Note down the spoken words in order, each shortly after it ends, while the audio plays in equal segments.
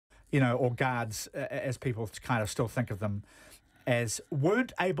or guards, as people kind of still think of them, as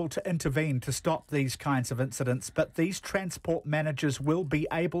weren't able to intervene to stop these kinds of incidents, but these transport managers will be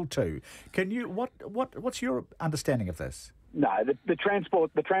able to. Can you? What's your understanding of this? No, the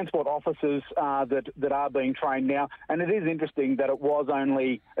transport officers that are being trained now, and it is interesting that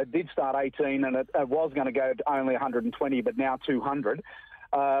it did start 18 and it was going to go to only 120, but now 200.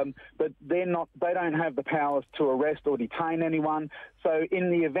 But they don't have the powers to arrest or detain anyone. So in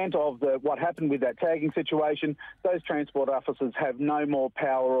the event of what happened with that tagging situation, those transport officers have no more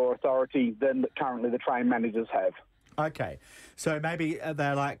power or authority than currently the train managers have. Okay, so maybe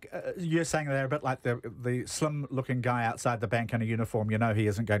they're like, you're saying they're a bit like the slim-looking guy outside the bank in a uniform. He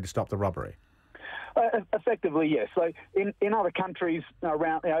isn't going to stop the robbery. Effectively, yes. So in other countries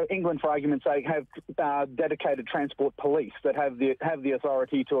around, England, for argument's sake, have dedicated transport police that have the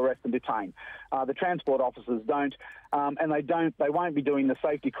authority to arrest and detain. The transport officers don't, and they won't be doing the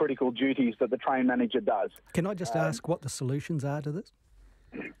safety critical duties that the train manager does. Can I just ask what the solutions are to this?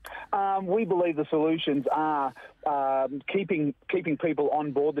 We believe the solutions are keeping people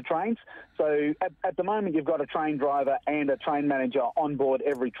on board the trains. So at the moment, you've got a train driver and a train manager on board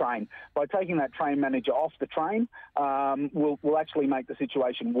every train. By taking that train manager off the train, will actually make the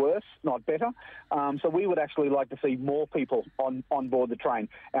situation worse, not better. So we would actually like to see more people on board the train.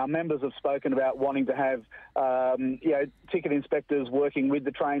 Our members have spoken about wanting to have ticket inspectors working with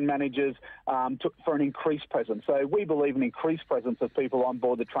the train managers for an increased presence. So we believe an increased presence of people on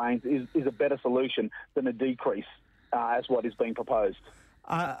board the trains is a better solution than a decrease, as what is being proposed.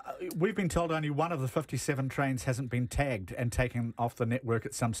 We've been told only one of the 57 trains hasn't been tagged and taken off the network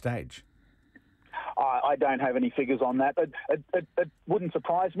at some stage. I don't have any figures on that. It wouldn't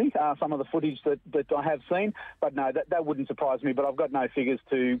surprise me, some of the footage that I have seen, but no, that wouldn't surprise me. But I've got no figures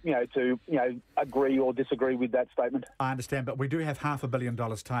to agree or disagree with that statement. I understand, but we do have $500 million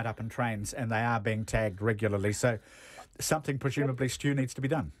tied up in trains, and they are being tagged regularly. So something presumably, Stu, needs to be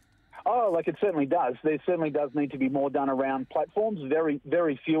done. Oh, it certainly does. There certainly does need to be more done around platforms. Very,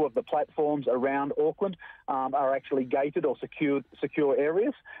 very few of the platforms around Auckland are actually gated or secure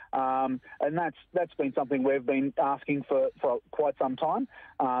areas, and that's been something we've been asking for quite some time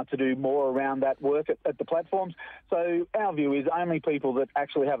to do more around that work at the platforms. So our view is only people that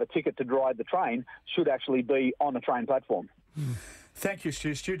actually have a ticket to ride the train should actually be on a train platform. Thank you,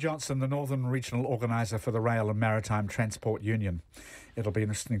 Stu. Stu Johnson, the Northern Regional Organiser for the Rail and Maritime Transport Union. It'll be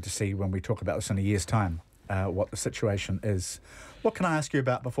interesting to see when we talk about this in a year's time, what the situation is. What can I ask you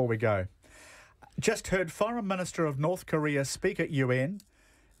about before we go? Just heard Foreign Minister of North Korea speak at UN.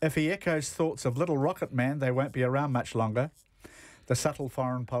 If he echoes thoughts of Little Rocket Man, they won't be around much longer. The subtle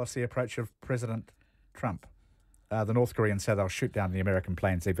foreign policy approach of President Trump. The North Koreans say they'll shoot down the American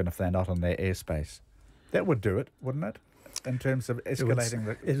planes even if they're not on their airspace. That would do it, wouldn't it? In terms of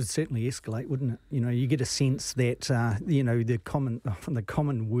escalating, it would certainly escalate, wouldn't it? You get a sense that the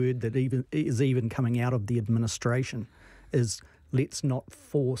common word that is even coming out of the administration is let's not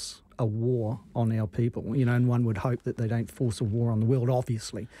force a war on our people. And one would hope that they don't force a war on the world,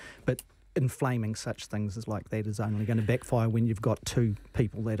 obviously, but inflaming such things as like that is only going to backfire when you've got two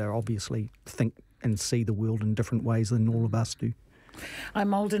people that are obviously think and see the world in different ways than all of us do.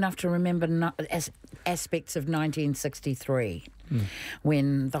 I'm old enough to remember aspects of 1963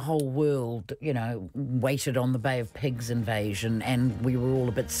 when the whole world, waited on the Bay of Pigs invasion and we were all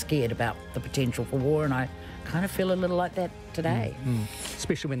a bit scared about the potential for war, and I kind of feel a little like that today.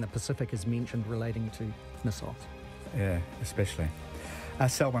 Especially when the Pacific is mentioned relating to missiles. Yeah, especially.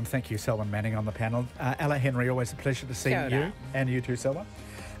 Selwyn, thank you. Selwyn Manning on the panel. Ella Henry, always a pleasure to see you. And you too, Selwyn.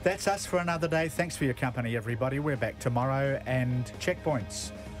 That's us for another day. Thanks for your company, everybody. We're back tomorrow, and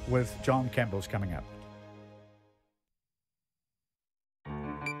Checkpoints with John Campbell's coming up.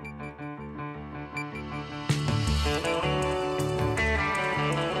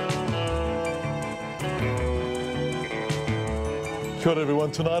 Kia ora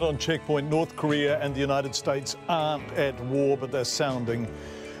everyone. Tonight on Checkpoint, North Korea and the United States aren't at war, but they're sounding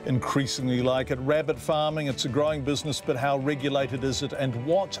increasingly like it. Rabbit farming, it's a growing business, but how regulated is it, and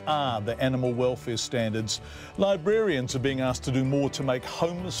what are the animal welfare standards? Librarians are being asked to do more to make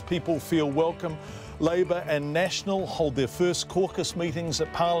homeless people feel welcome. Labour and National hold their first caucus meetings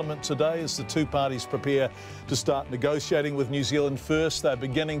at Parliament today as the two parties prepare to start negotiating with New Zealand First. They're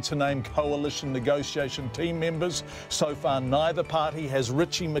beginning to name coalition negotiation team members. So far, neither party has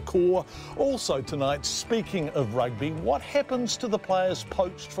Richie McCaw. Also tonight, speaking of rugby, what happens to the players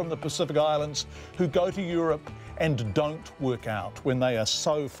poached from the Pacific Islands who go to Europe and don't work out when they are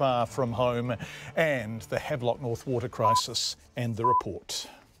so far from home? And the Havelock North water crisis and the report.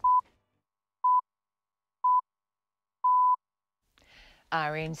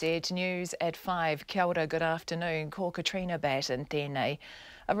 RNZ News at 5. Kia ora, good afternoon. Ko Katrina bat in tēnei.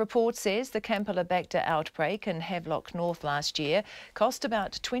 A report says the Campylobacter outbreak in Havelock North last year cost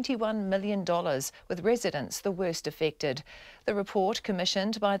about $21 million, with residents the worst affected. The report,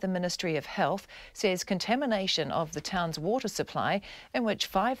 commissioned by the Ministry of Health, says contamination of the town's water supply, in which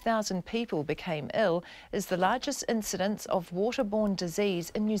 5,000 people became ill, is the largest incidence of waterborne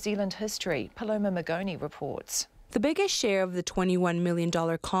disease in New Zealand history. Paloma Magoni reports. The biggest share of the $21 million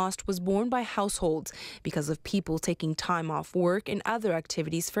cost was borne by households because of people taking time off work and other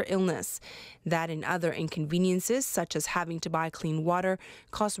activities for illness. That and other inconveniences, such as having to buy clean water,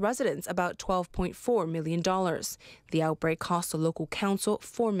 cost residents about $12.4 million. The outbreak cost the local council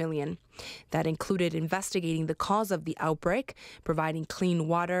 $4 million. That included investigating the cause of the outbreak, providing clean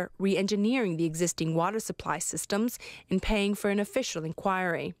water, re-engineering the existing water supply systems, and paying for an official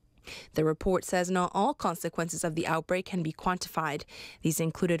inquiry. The report says not all consequences of the outbreak can be quantified. These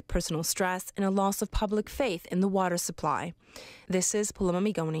included personal stress and a loss of public faith in the water supply. This is Paloma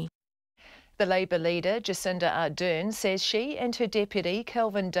Magoni. The Labour leader, Jacinda Ardern, says she and her deputy,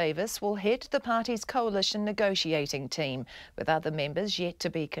 Kelvin Davis, will head the party's coalition negotiating team, with other members yet to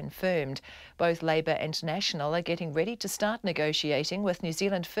be confirmed. Both Labour and National are getting ready to start negotiating with New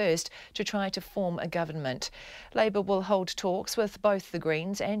Zealand First to try to form a government. Labour will hold talks with both the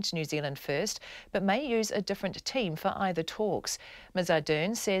Greens and New Zealand First, but may use a different team for either talks. Ms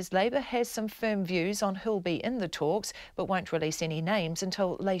Ardern says Labour has some firm views on who'll be in the talks, but won't release any names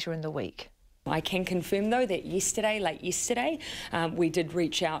until later in the week. I can confirm, though, that late yesterday, we did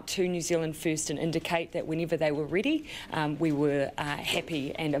reach out to New Zealand First and indicate that whenever they were ready, we were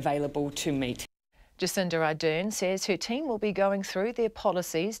happy and available to meet. Jacinda Ardern says her team will be going through their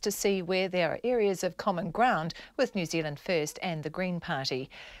policies to see where there are areas of common ground with New Zealand First and the Green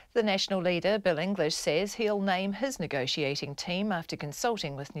Party. The National leader, Bill English, says he'll name his negotiating team after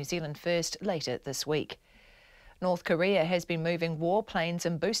consulting with New Zealand First later this week. North Korea has been moving warplanes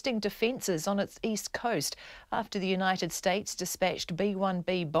and boosting defences on its east coast after the United States dispatched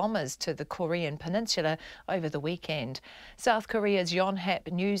B-1B bombers to the Korean peninsula over the weekend. South Korea's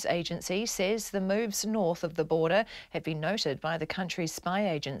Yonhap news agency says the moves north of the border have been noted by the country's spy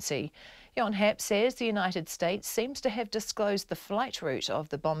agency. Yonhap says the United States seems to have disclosed the flight route of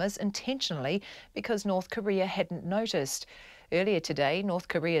the bombers intentionally because North Korea hadn't noticed. Earlier today, North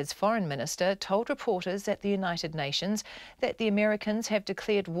Korea's foreign minister told reporters at the United Nations that the Americans have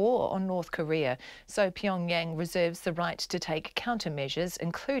declared war on North Korea, so Pyongyang reserves the right to take countermeasures,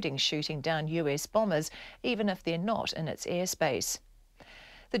 including shooting down US bombers, even if they're not in its airspace.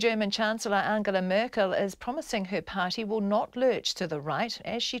 The German Chancellor Angela Merkel is promising her party will not lurch to the right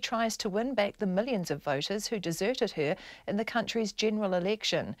as she tries to win back the millions of voters who deserted her in the country's general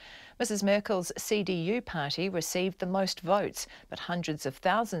election. Mrs Merkel's CDU party received the most votes, but hundreds of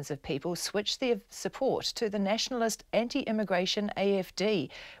thousands of people switched their support to the nationalist anti-immigration AfD,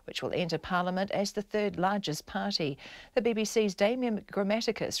 which will enter Parliament as the third largest party. The BBC's Damien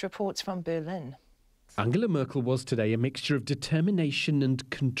Grammaticus reports from Berlin. Angela Merkel was today a mixture of determination and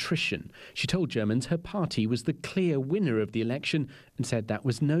contrition. She told Germans her party was the clear winner of the election and said that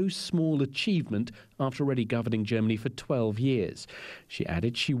was no small achievement after already governing Germany for 12 years. She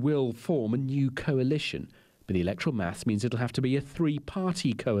added she will form a new coalition. But the electoral maths means it'll have to be a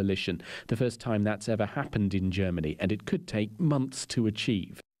three-party coalition, the first time that's ever happened in Germany, and it could take months to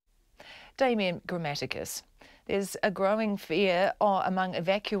achieve. Damien Grammaticus. There's a growing fear among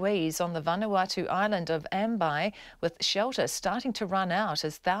evacuees on the Vanuatu island of Ambai, with shelter starting to run out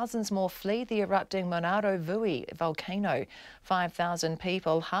as thousands more flee the erupting Manarovui volcano. 5,000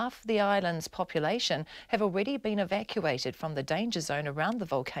 people, half the island's population, have already been evacuated from the danger zone around the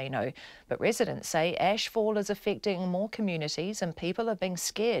volcano. But residents say ashfall is affecting more communities and people are being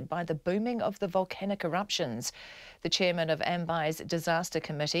scared by the booming of the volcanic eruptions. The chairman of Ambai's Disaster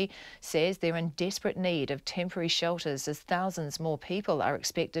Committee says they're in desperate need of temporary shelters as thousands more people are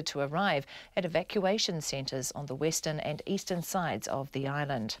expected to arrive at evacuation centres on the western and eastern sides of the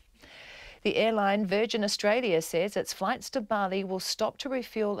island. The airline Virgin Australia says its flights to Bali will stop to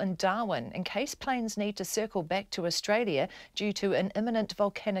refuel in Darwin in case planes need to circle back to Australia due to an imminent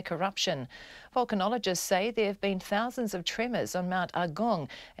volcanic eruption. Volcanologists say there have been thousands of tremors on Mount Agung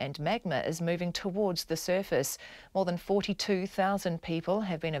and magma is moving towards the surface. More than 42,000 people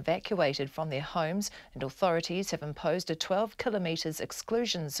have been evacuated from their homes and authorities have imposed a 12 kilometres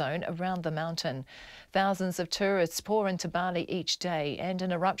exclusion zone around the mountain. Thousands of tourists pour into Bali each day and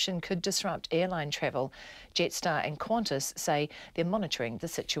an eruption could disrupt airline travel. Jetstar and Qantas say they're monitoring the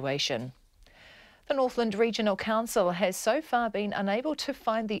situation. The Northland Regional Council has so far been unable to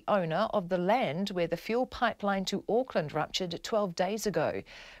find the owner of the land where the fuel pipeline to Auckland ruptured 12 days ago.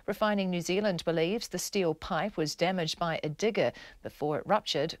 Refining New Zealand believes the steel pipe was damaged by a digger before it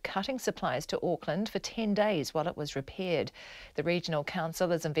ruptured, cutting supplies to Auckland for 10 days while it was repaired. The Regional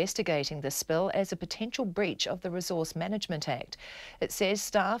Council is investigating the spill as a potential breach of the Resource Management Act. It says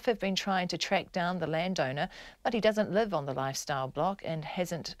staff have been trying to track down the landowner, but he doesn't live on the lifestyle block and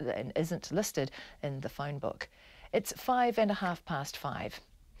isn't listed in the phone book. It's 5:05.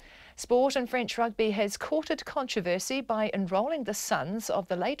 Sport and French rugby has courted controversy by enrolling the sons of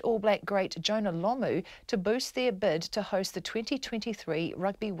the late All Black great Jonah Lomu to boost their bid to host the 2023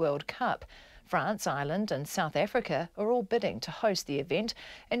 Rugby World Cup. France, Ireland and South Africa are all bidding to host the event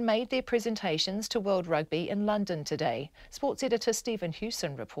and made their presentations to World Rugby in London today. Sports editor Stephen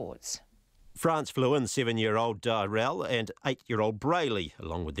Hewson reports. France flew in 7-year-old Darrell and 8-year-old Brayley,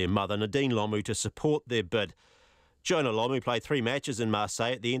 along with their mother Nadine Lomu, to support their bid. Jonah Lomu played 3 matches in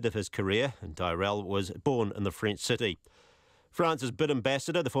Marseille at the end of his career, and Darrell was born in the French city. France's bid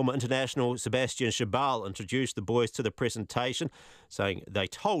ambassador, the former international Sébastien Chabal, introduced the boys to the presentation, saying they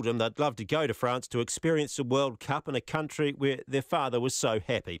told him they'd love to go to France to experience the World Cup in a country where their father was so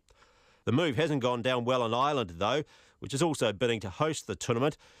happy. The move hasn't gone down well in Ireland, though, which is also bidding to host the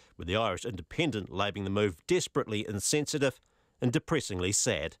tournament, with the Irish Independent labelling the move desperately insensitive and depressingly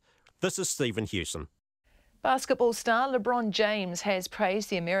sad. This is Stephen Hewson. Basketball star LeBron James has praised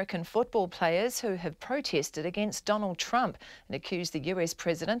the American football players who have protested against Donald Trump and accused the US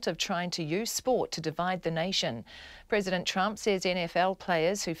president of trying to use sport to divide the nation. President Trump says NFL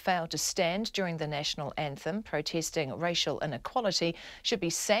players who failed to stand during the national anthem protesting racial inequality should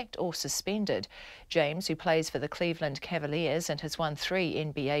be sacked or suspended. James, who plays for the Cleveland Cavaliers and has won 3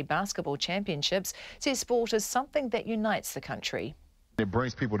 NBA basketball championships, says sport is something that unites the country. It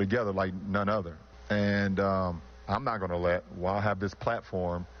brings people together like none other. And I'm not going to I have this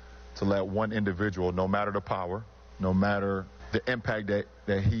platform to let one individual, no matter the power, no matter the impact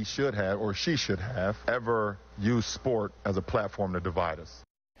that he should have or she should have, ever use sport as a platform to divide us.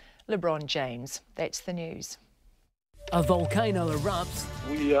 LeBron James, that's the news. A volcano erupts.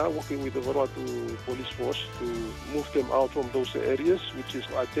 We are working with the Vanuatu police force to move them out from those areas, which is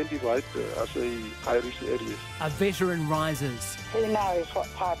identified as a high-risk areas. A veteran rises. Who knows what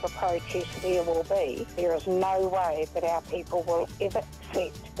type of protest there will be? There is no way that our people will ever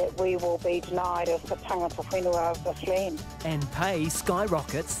accept that we will be denied as the tangata whenua of this land. And pay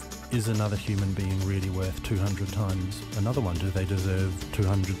skyrockets. Is another human being really worth 200 times another one? Do they deserve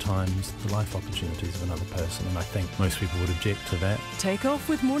 200 times the life opportunities of another person? And I think most people would object to that. Take off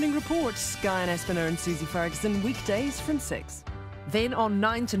with Morning Report. Guy and Aspinall and Susie Ferguson, weekdays from 6. Then on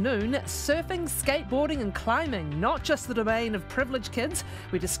 9 to noon, surfing, skateboarding and climbing, not just the domain of privileged kids.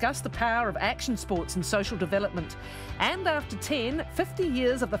 We discuss the power of action sports and social development. And after 10, 50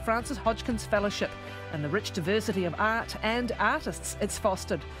 years of the Francis Hodgkins Fellowship and the rich diversity of art and artists it's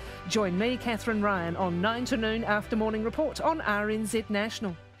fostered. Join me, Catherine Ryan, on 9 to noon after Morning Report on RNZ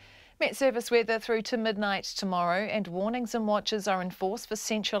National. Met service weather through to midnight tomorrow, and warnings and watches are in force for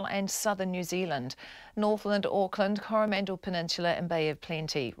central and southern New Zealand. Northland, Auckland, Coromandel Peninsula and Bay of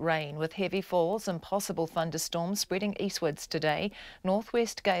Plenty. Rain with heavy falls and possible thunderstorms spreading eastwards today.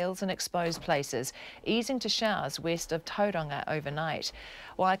 Northwest gales in exposed places, easing to showers west of Tauranga overnight.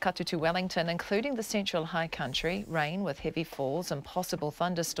 Waikato to Wellington, including the central high country, rain with heavy falls and possible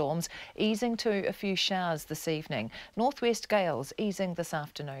thunderstorms, easing to a few showers this evening. Northwest gales easing this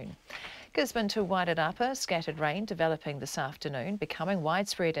afternoon. Gisborne to Wairarapa, scattered rain developing this afternoon, becoming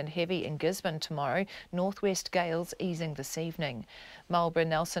widespread and heavy in Gisborne tomorrow, northwest gales easing this evening. Marlborough,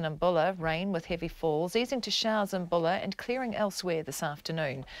 Nelson and Buller, rain with heavy falls, easing to showers in Buller and clearing elsewhere this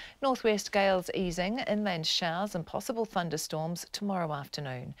afternoon. Northwest gales easing, inland showers and possible thunderstorms tomorrow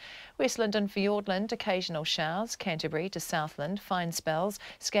afternoon. Westland and Fiordland, occasional showers. Canterbury to Southland, fine spells,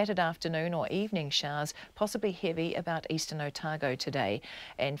 scattered afternoon or evening showers, possibly heavy about eastern Otago today.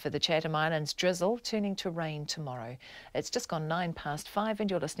 And for the Chatham Islands, drizzle turning to rain tomorrow. It's just gone 5:09 and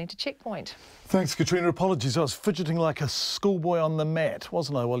you're listening to Checkpoint. Thanks, Katrina. Apologies, I was fidgeting like a schoolboy on the mat,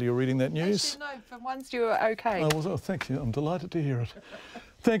 wasn't I, while you were reading that news? Actually, no, for once you were okay. Oh, thank you. I'm delighted to hear it.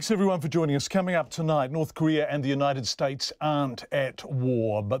 Thanks, everyone, for joining us. Coming up tonight, North Korea and the United States aren't at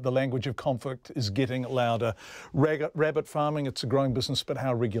war, but the language of conflict is getting louder. Rabbit farming, it's a growing business, but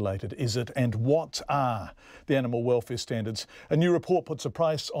how regulated is it? And what are the animal welfare standards? A new report puts a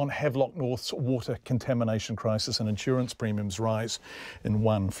price on Havelock North's water contamination crisis, and insurance premiums rise in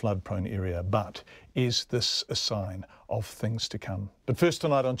one flood-prone area. But Is this a sign of things to come? But first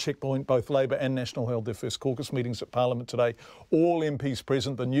tonight on Checkpoint, both Labour and National held their first caucus meetings at Parliament today. All MPs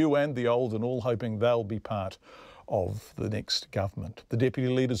present, the new and the old, and all hoping they'll be part of the next government. The deputy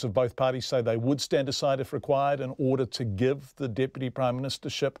leaders of both parties say they would stand aside if required in order to give the deputy prime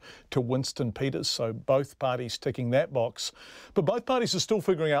ministership to Winston Peters, so both parties ticking that box. But both parties are still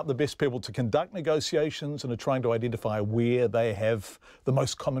figuring out the best people to conduct negotiations and are trying to identify where they have the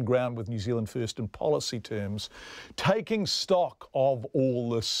most common ground with New Zealand First in policy terms. Taking stock of all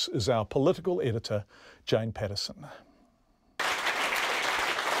this is our political editor, Jane Patterson.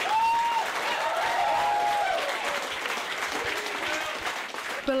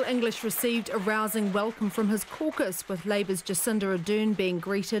 Bill English received a rousing welcome from his caucus, with Labour's Jacinda Ardern being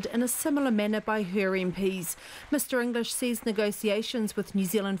greeted in a similar manner by her MPs. Mr English says negotiations with New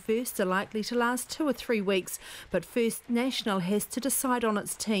Zealand First are likely to last 2 or 3 weeks, but First National has to decide on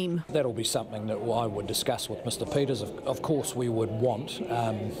its team. That'll be something that I would discuss with Mr Peters. Of course we would want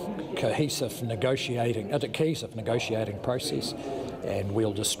cohesive negotiating process, and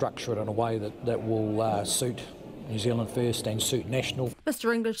we'll just structure it in a way that will suit New Zealand First and suit National.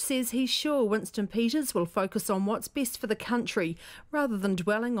 Mr English says he's sure Winston Peters will focus on what's best for the country rather than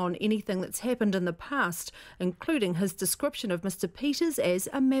dwelling on anything that's happened in the past, including his description of Mr Peters as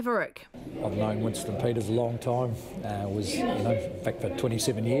a maverick. I've known Winston Peters a long time, in fact for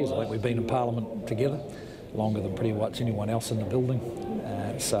 27 years I think we've been in Parliament together, longer than pretty much anyone else in the building.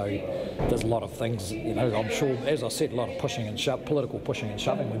 So there's a lot of things, I'm sure, as I said, a lot of political pushing and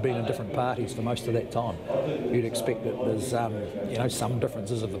shoving. We've been in different parties for most of that time. You'd expect that there's, some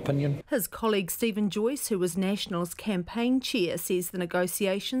differences of opinion. His colleague Stephen Joyce, who was National's campaign chair, says the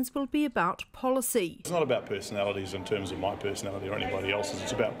negotiations will be about policy. It's not about personalities in terms of my personality or anybody else's.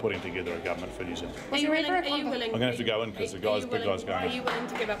 It's about putting together a government for New Zealand. Are you willing? I'm going to have to go in because the big guy's going in. Are you willing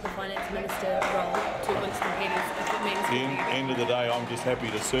to give up the finance minister role to Winston Peters if it means... End of the day, I'm just happy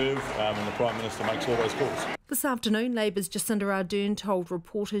to serve and the Prime Minister makes all those calls. This afternoon, Labour's Jacinda Ardern told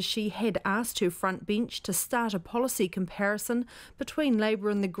reporters she had asked her front bench to start a policy comparison between Labour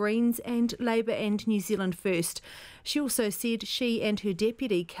and the Greens and Labour and New Zealand First. She also said she and her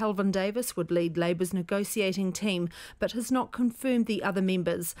deputy, Kelvin Davis, would lead Labour's negotiating team, but has not confirmed the other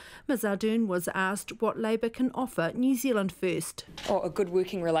members. Ms Ardern was asked what Labour can offer New Zealand First. A good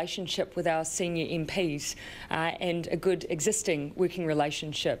working relationship with our senior MPs and a good existing working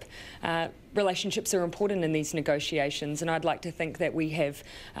relationship. Relationships are important in these negotiations, and I'd like to think that we have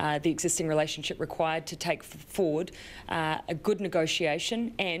the existing relationship required to take forward a good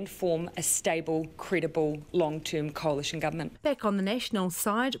negotiation and form a stable, credible, long-term coalition government. Back on the National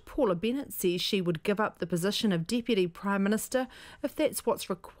side, Paula Bennett says she would give up the position of Deputy Prime Minister if that's what's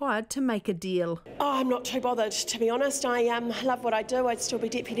required to make a deal. I'm not too bothered, to be honest. I love what I do. I'd still be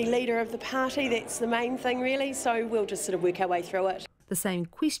Deputy Leader of the party. That's the main thing, really, so we'll just sort of work our way through it. The same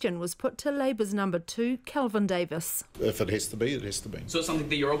question was put to Labour's number 2, Kelvin Davis. If it has to be, it has to be. So it's something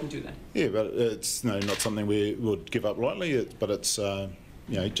that you're open to then? Yeah, but it's not something we would give up lightly, but it's...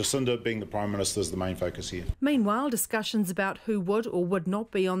 Jacinda being the Prime Minister is the main focus here. Meanwhile, discussions about who would or would not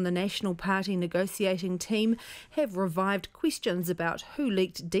be on the National Party negotiating team have revived questions about who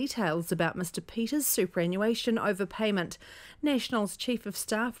leaked details about Mr Peters' superannuation overpayment. National's Chief of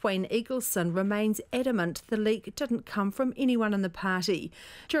Staff Wayne Eagleson remains adamant the leak didn't come from anyone in the party.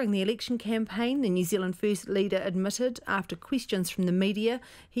 During the election campaign, the New Zealand First leader admitted, after questions from the media,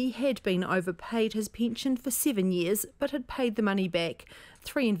 he had been overpaid his pension for 7 years but had paid the money back.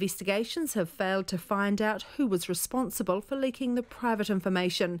 3 investigations have failed to find out who was responsible for leaking the private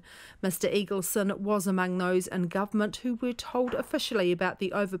information. Mr Eagleson was among those in government who were told officially about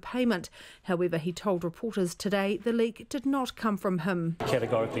the overpayment. However, he told reporters today the leak did not come from him.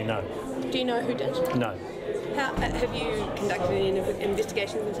 Categorically no. Do you know who did? No. Have you conducted any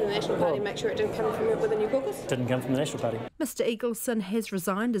investigations into the National Party to make sure it didn't come from within your caucus? Didn't come from the National Party. Mr Eagleson has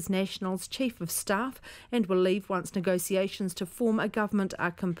resigned as National's Chief of Staff and will leave once negotiations to form a government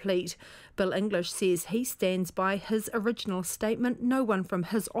are complete. Bill English says he stands by his original statement no one from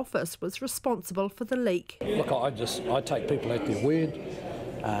his office was responsible for the leak. Look, I take people at their word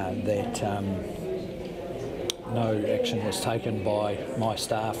that no action was taken by my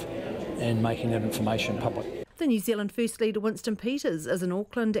staff in making that information public. The New Zealand First leader Winston Peters is in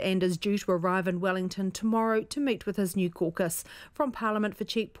Auckland and is due to arrive in Wellington tomorrow to meet with his new caucus. From Parliament for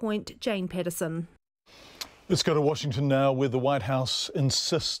Checkpoint, Jane Patterson. Let's go to Washington now, where the White House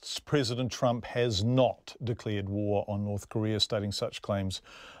insists President Trump has not declared war on North Korea, stating such claims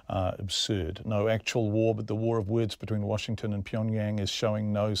are absurd. No actual war, but the war of words between Washington and Pyongyang is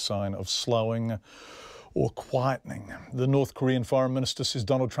showing no sign of slowing. or quietening. The North Korean foreign minister says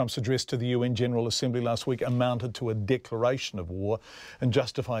Donald Trump's address to the UN General Assembly last week amounted to a declaration of war and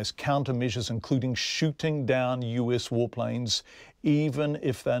justifies countermeasures including shooting down US warplanes even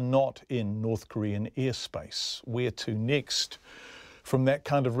if they're not in North Korean airspace. Where to next? From that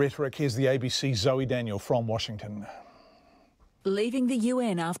kind of rhetoric, here's the ABC's Zoe Daniel from Washington. Leaving the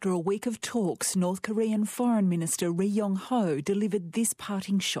UN after a week of talks, North Korean Foreign Minister Ri Yong-ho delivered this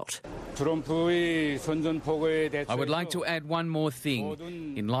parting shot. I would like to add one more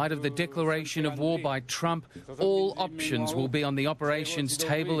thing. In light of the declaration of war by Trump, all options will be on the operations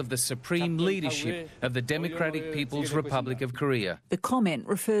table of the supreme leadership of the Democratic People's Republic of Korea. The comment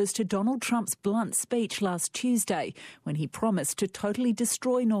refers to Donald Trump's blunt speech last Tuesday when he promised to totally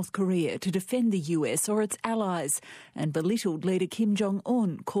destroy North Korea to defend the US or its allies, and belittled leader Kim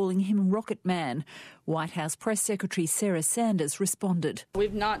Jong-un, calling him Rocket Man. White House Press Secretary Sarah Sanders responded.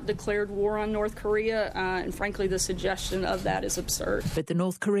 We've not declared war on North Korea, and frankly the suggestion of that is absurd. But the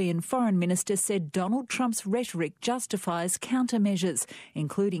North Korean foreign minister said Donald Trump's rhetoric justifies countermeasures,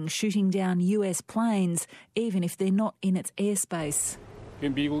 including shooting down US planes, even if they're not in its airspace.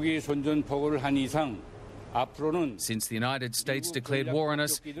 Since the United States declared war on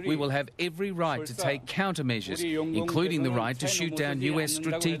us, we will have every right to take countermeasures, including the right to shoot down US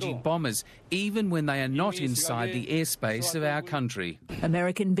strategic bombers, even when they are not inside the airspace of our country.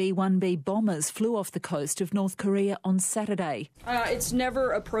 American B-1B bombers flew off the coast of North Korea on Saturday. It's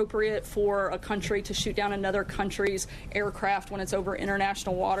never appropriate for a country to shoot down another country's aircraft when it's over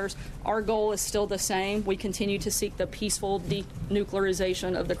international waters. Our goal is still the same. We continue to seek the peaceful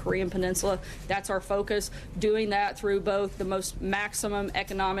denuclearization of the Korean Peninsula. That's our focus. Doing that through both the most maximum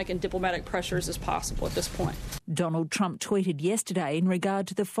economic and diplomatic pressures as possible at this point. Donald Trump tweeted yesterday in regard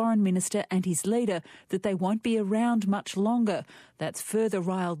to the foreign minister and his leader that they won't be around much longer. That's further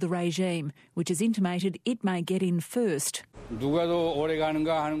riled the regime, which has intimated it may get in first.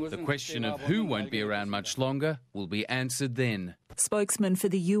 The question of who won't be around much longer will be answered then. Spokesman for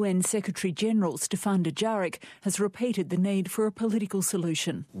the UN Secretary-General, Stefan Dujarric, has repeated the need for a political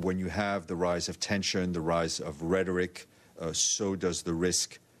solution. When you have the rise of tension, the rise of rhetoric, so does the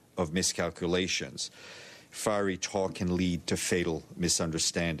risk of miscalculations. Fiery talk can lead to fatal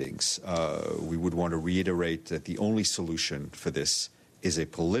misunderstandings. We would want to reiterate that the only solution for this is a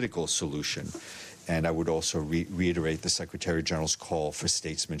political solution. And I would also reiterate the Secretary-General's call for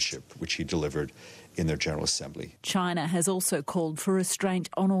statesmanship, which he delivered in their General Assembly. China has also called for restraint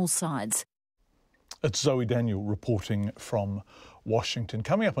on all sides. It's Zoe Daniel reporting from Washington.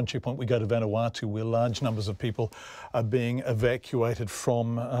 Coming up on Checkpoint, we go to Vanuatu, where large numbers of people are being evacuated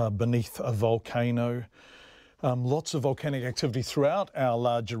from beneath a volcano. Lots of volcanic activity throughout our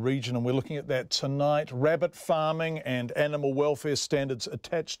larger region, and we're looking at that tonight. Rabbit farming and animal welfare standards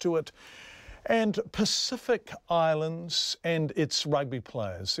attached to it. And Pacific Islands and its rugby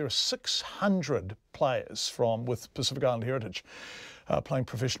players. There are 600 players with Pacific Island heritage playing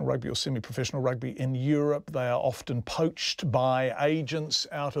professional rugby or semi-professional rugby in Europe. They are often poached by agents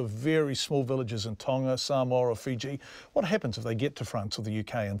out of very small villages in Tonga, Samoa or Fiji. What happens if they get to France or the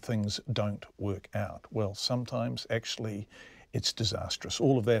UK and things don't work out? Well, sometimes actually it's disastrous.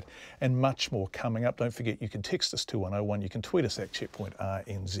 All of that and much more coming up. Don't forget, you can text us 2101, you can tweet us at Checkpoint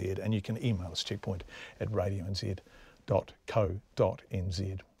RNZ, and you can email us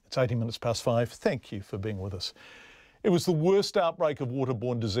checkpoint@radionz.co.nz. It's 18 minutes past 5. Thank you for being with us. It was the worst outbreak of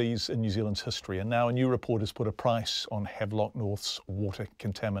waterborne disease in New Zealand's history, and now a new report has put a price on Havelock North's water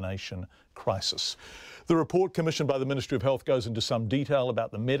contamination crisis. The report, commissioned by the Ministry of Health, goes into some detail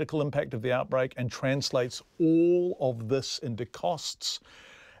about the medical impact of the outbreak and translates all of this into costs.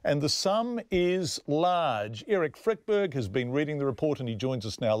 And the sum is large. Eric Frickberg has been reading the report and he joins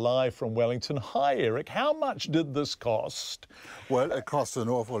us now live from Wellington. Hi, Eric. How much did this cost? Well, it cost an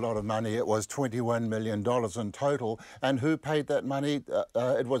awful lot of money. It was $21 million in total. And who paid that money?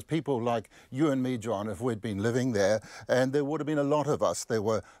 It was people like you and me, John, if we'd been living there. And there would have been a lot of us. There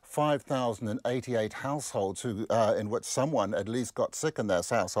were 5,088 households in which someone at least got sick in their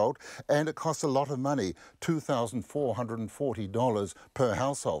household. And it cost a lot of money, $2,440 per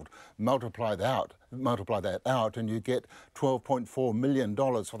household. Multiply that out and you get $12.4 million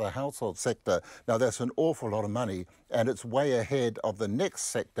for the household sector. Now that's an awful lot of money, and it's way ahead of the next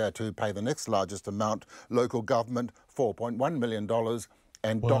sector to pay the next largest amount, local government, $4.1 million,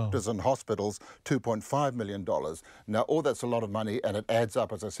 and doctors and hospitals, $2.5 million. Now all that's a lot of money, and it adds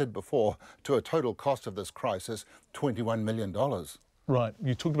up, as I said before, to a total cost of this crisis, $21 million. Right.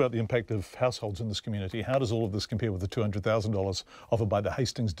 You talked about the impact of households in this community. How does all of this compare with the $200,000 offered by the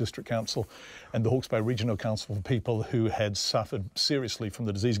Hastings District Council and the Hawke's Bay Regional Council for people who had suffered seriously from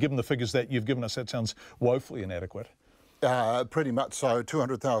the disease? Given the figures that you've given us, that sounds woefully inadequate. Pretty much so,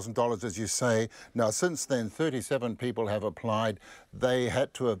 $200,000 as you say. Now since then 37 people have applied. They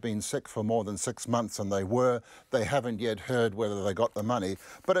had to have been sick for more than 6 months, and they were. They haven't yet heard whether they got the money,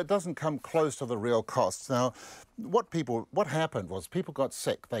 but it doesn't come close to the real costs. Now what happened was people got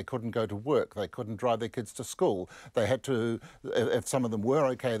sick. They couldn't go to work. They couldn't drive their kids to school. They had to, if some of them were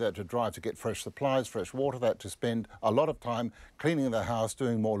okay, they had to drive to get fresh supplies, fresh water. They had to spend a lot of time cleaning the house,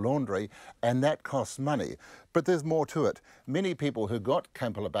 doing more laundry, and that costs money. But there's more to it. Many people who got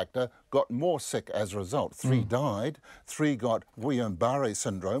Campylobacter got more sick as a result. 3 died, 3 got Guillain-Barré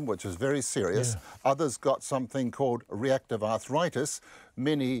syndrome, which is very serious. Yeah. Others got something called reactive arthritis.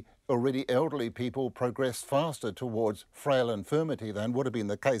 Many already elderly people progressed faster towards frail infirmity than would have been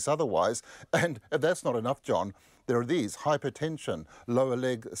the case otherwise. And if that's not enough, John, there are these: hypertension, lower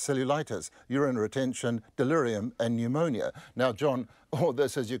leg cellulitis, urine retention, delirium and pneumonia. Now, John, all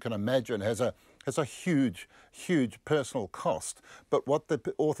this, as you can imagine, has a huge, huge personal cost. But what the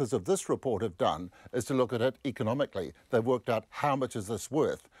authors of this report have done is to look at it economically. They've worked out how much is this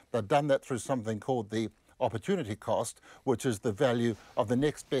worth. They've done that through something called the opportunity cost, which is the value of the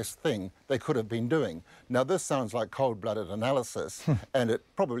next best thing they could have been doing. Now, this sounds like cold-blooded analysis, and it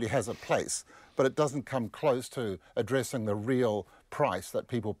probably has a place, but it doesn't come close to addressing the real price that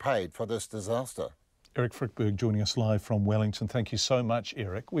people paid for this disaster. Eric Frickberg joining us live from Wellington. Thank you so much,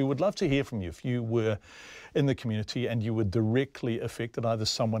 Eric. We would love to hear from you if you were in the community and you were directly affected, either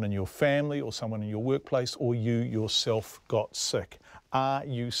someone in your family or someone in your workplace, or you yourself got sick. Are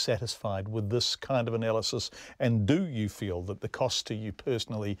you satisfied with this kind of analysis, and do you feel that the costs to you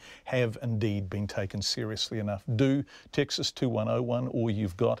personally have indeed been taken seriously enough? Do text us 2101, or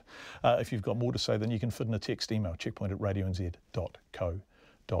if you've got more to say, then you can fit in a text email,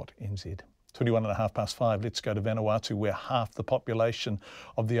 checkpoint@radionz.co.nz. 5:21, let's go to Vanuatu, where half the population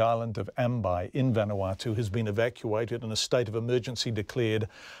of the island of Ambai in Vanuatu has been evacuated and a state of emergency declared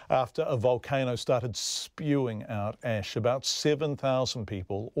after a volcano started spewing out ash. About 7,000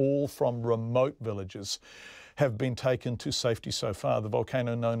 people, all from remote villages, have been taken to safety so far. The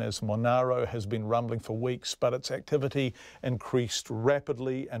volcano known as Monaro has been rumbling for weeks, but its activity increased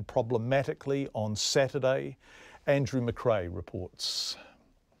rapidly and problematically on Saturday. Andrew McRae reports.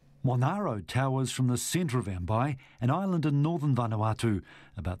 Monaro towers from the centre of Ambai, an island in northern Vanuatu,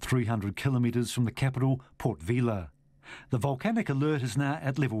 about 300 kilometres from the capital, Port Vila. The volcanic alert is now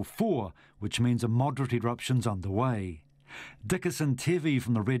at level 4, which means a moderate eruption's underway. Dickerson Tevi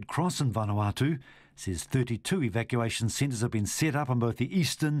from the Red Cross in Vanuatu says 32 evacuation centres have been set up on both the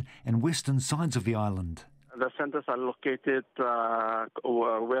eastern and western sides of the island. The centres are located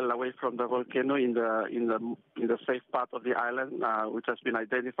well away from the volcano in the safe part of the island, which has been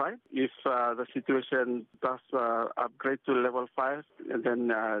identified. If the situation does upgrade to level 5,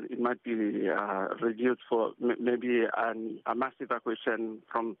 then it might be reviewed for maybe a mass evacuation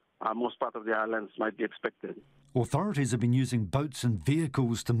from most part of the islands might be expected. Authorities have been using boats and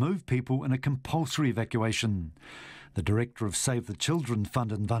vehicles to move people in a compulsory evacuation. The director of Save the Children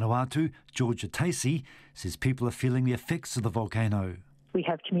Fund in Vanuatu, Georgia Tacey, says people are feeling the effects of the volcano. We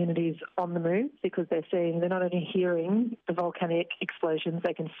have communities on the move because they're not only hearing the volcanic explosions,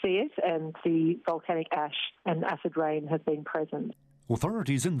 they can see it, and the volcanic ash and acid rain have been present.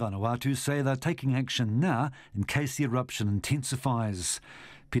 Authorities in Vanuatu say they're taking action now in case the eruption intensifies.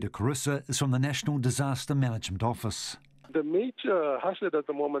 Peter Carissa is from the National Disaster Management Office. The major hazard at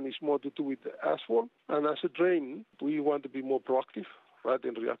the moment is more to do with asphalt and acid rain. We want to be more proactive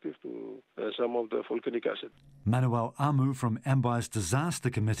rather than reactive to some of the volcanic acid. Manuel Amu from Ambai's Disaster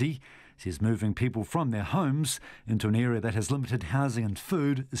Committee says moving people from their homes into an area that has limited housing and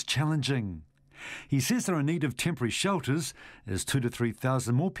food is challenging. He says they're in need of temporary shelters, as 2,000 to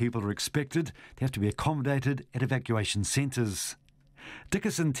 3,000 more people are expected to have to be accommodated at evacuation centres.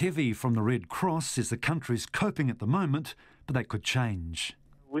 Dickerson Tevi from the Red Cross says the country's coping at the moment, but that could change.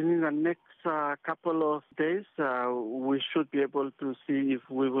 Within the next couple of days, we should be able to see if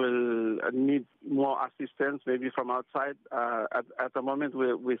we will need more assistance, maybe from outside. At the moment,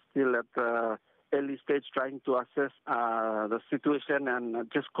 we're still at the early stage trying to assess the situation and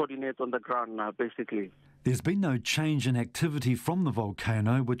just coordinate on the ground, basically. There's been no change in activity from the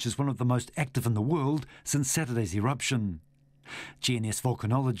volcano, which is one of the most active in the world since Saturday's eruption. GNS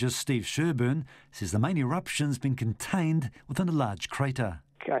volcanologist Steve Sherburne says the main eruption's been contained within a large crater.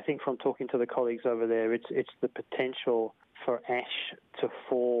 I think from talking to the colleagues over there, it's the potential ash to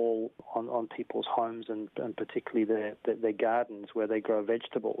fall on people's homes and particularly their gardens where they grow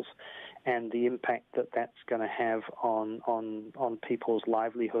vegetables, and the impact that's going to have on people's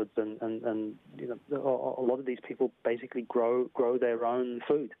livelihoods and you know, a lot of these people basically grow their own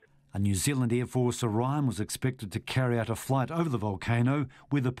food. A New Zealand Air Force Orion was expected to carry out a flight over the volcano,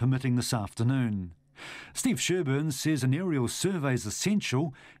 weather permitting, this afternoon. Steve Sherburne says an aerial survey is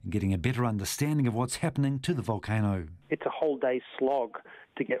essential in getting a better understanding of what's happening to the volcano. It's a whole day's slog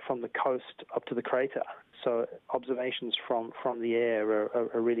to get from the coast up to the crater. So observations from the air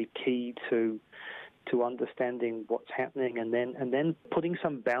are really key to understanding what's happening, and then putting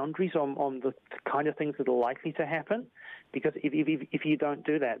some boundaries on the kind of things that are likely to happen. Because if you don't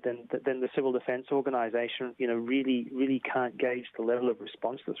do that, then the civil defence organisation, you know, really can't gauge the level of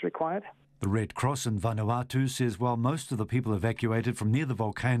response that's required. The Red Cross in Vanuatu says while most of the people evacuated from near the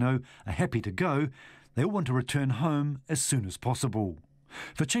volcano are happy to go, they all want to return home as soon as possible.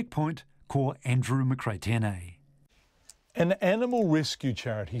 For Checkpoint, ko Andrew McRae-Tene. An animal rescue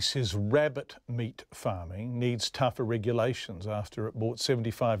charity says rabbit meat farming needs tougher regulations after it bought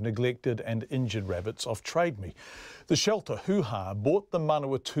 75 neglected and injured rabbits off Trade Me. The shelter Hoo-Ha bought the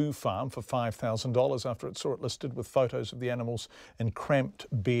Manawatu farm for $5,000 after it saw it listed with photos of the animals in cramped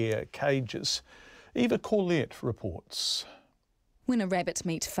bear cages. Eva Corlett reports. When a rabbit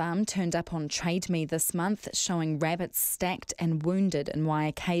meat farm turned up on Trade Me this month, showing rabbits stacked and wounded in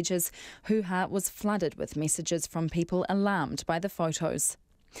wire cages, Hoo-Ha was flooded with messages from people alarmed by the photos.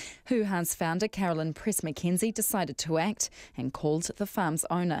 Hoo-Ha's founder, Carolyn Press-McKenzie, decided to act and called the farm's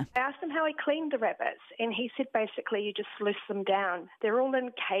owner. I asked him how he cleaned the rabbits, and he said basically you just loose them down. They're all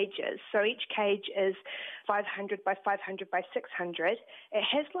in cages, so each cage is 500 by 500 by 600. It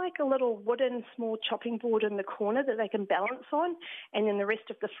has like a little wooden small chopping board in the corner that they can balance on, and then the rest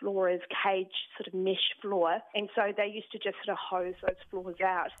of the floor is cage sort of mesh floor, and so they used to just sort of hose those floors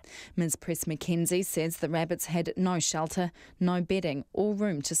out. Ms Press-McKenzie says the rabbits had no shelter, no bedding or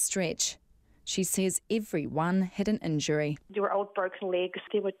room to stretch. She says everyone had an injury. There were old broken legs,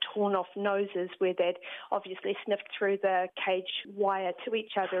 there were torn off noses where they'd obviously sniffed through the cage wire to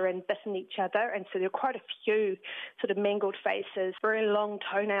each other and bitten each other, and so there were quite a few sort of mangled faces, very long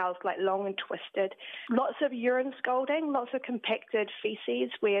toenails, like long and twisted. Lots of urine scalding, lots of compacted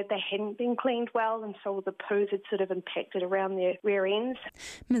faeces where they hadn't been cleaned well, and so the poos had sort of impacted around their rear ends.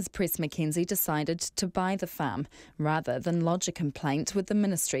 Ms Press-McKenzie decided to buy the farm rather than lodge a complaint with the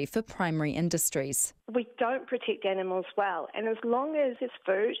Ministry for Primary Industries. We don't protect animals well, and as long as there's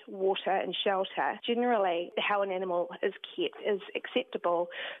food, water and shelter, generally how an animal is kept is acceptable.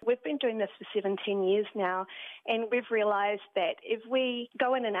 We've been doing this for 17 years now, and we've realised that if we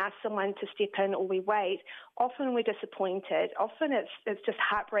go in and ask someone to step in or we wait, often we're disappointed. Often it's just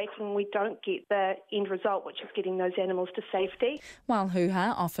heartbreaking. We don't get the end result, which is getting those animals to safety. While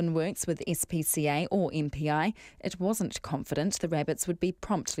Hoo-Ha often works with SPCA or MPI, it wasn't confident the rabbits would be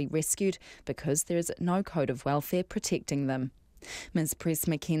promptly rescued because there is no code of welfare protecting them. Ms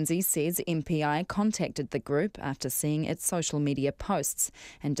Press-McKenzie says MPI contacted the group after seeing its social media posts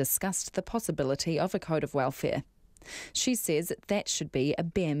and discussed the possibility of a code of welfare. She says that should be a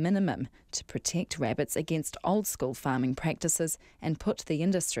bare minimum to protect rabbits against old-school farming practices and put the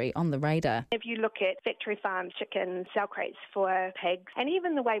industry on the radar. If you look at factory farms, chickens, cell crates for pigs, and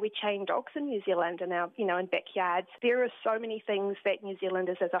even the way we chain dogs in New Zealand in our, in backyards, there are so many things that New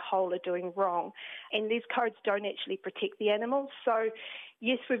Zealanders as a whole are doing wrong, and these codes don't actually protect the animals. So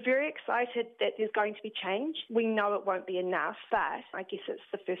yes, we're very excited that there's going to be change. We know it won't be enough, but I guess it's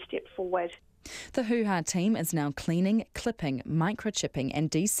the first step forward. The Hoo-Ha team is now cleaning, clipping, microchipping and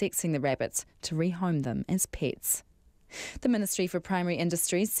desexing the rabbits to rehome them as pets. The Ministry for Primary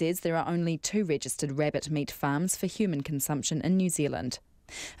Industries says there are only 2 registered rabbit meat farms for human consumption in New Zealand.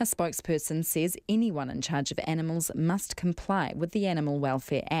 A spokesperson says anyone in charge of animals must comply with the Animal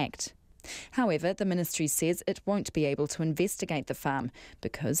Welfare Act. However, the ministry says it won't be able to investigate the farm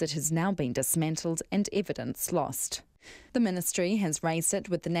because it has now been dismantled and evidence lost. The ministry has raised it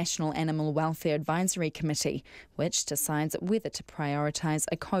with the National Animal Welfare Advisory Committee, which decides whether to prioritise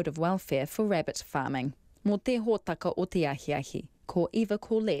a code of welfare for rabbit farming. Mō te hōtaka o te ahiahi, ko Eva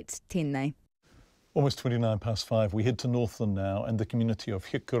Corlett, tēnei. Almost 5:29. We head to Northland now and the community of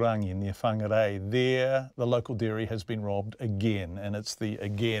Hikurangi near Whangarei. There, the local dairy has been robbed again, and it's the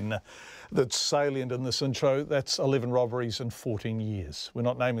again that's salient in this intro. That's 11 robberies in 14 years. We're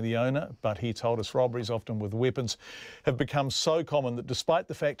not naming the owner, but he told us robberies, often with weapons, have become so common that despite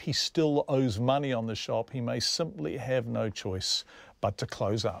the fact he still owes money on the shop, he may simply have no choice but to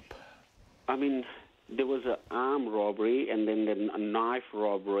close up. I mean, there was an armed robbery and then a knife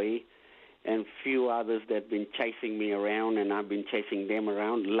robbery. and few others that been chasing me around, and I've been chasing them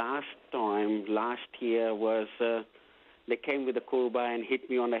around. Last year was they came with a crowbar and hit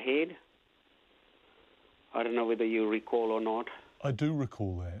me on the head. I don't know whether you recall or not. I do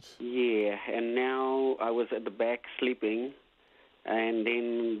recall that. Yeah, and now I was at the back sleeping, and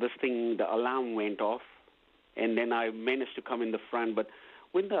then the alarm went off, and then I managed to come in the front. But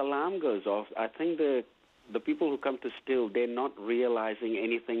when the alarm goes off, I think the people who come to steal, they're not realizing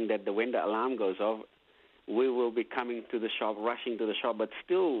anything that when the alarm goes off, we will be coming to the shop, rushing to the shop, but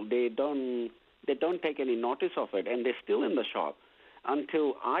still they don't take any notice of it, and they're still in the shop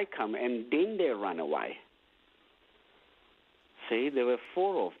until I come, and then they run away. See, there were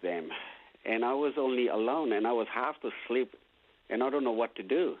 4 of them, and I was only alone, and I was half asleep, and I don't know what to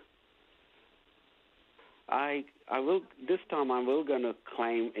do. This time I will going to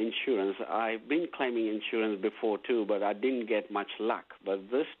claim insurance. I've been claiming insurance before too, but I didn't get much luck. But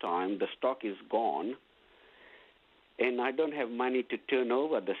this time the stock is gone, and I don't have money to turn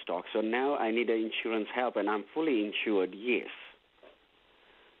over the stock. So now I need insurance help, and I'm fully insured, yes.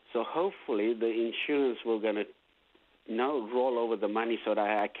 So hopefully the insurance will going to roll over the money so that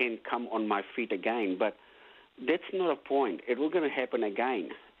I can come on my feet again. But that's not a point. It will going to happen again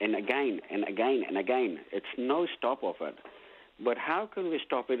and again and again and again. It's no stop of it. But how can we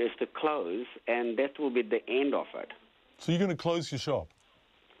stop it is to close, and that will be the end of it. So you're going to close your shop?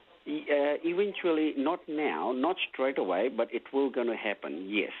 Eventually, not now, not straight away, but it will going to happen,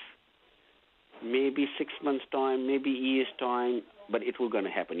 yes. Maybe 6 months' time, maybe a year's time, but it will going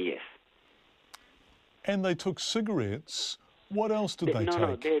to happen, yes. And they took cigarettes. What else did they take?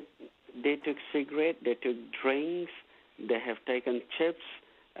 No, they took cigarettes, they took drinks, they have taken chips,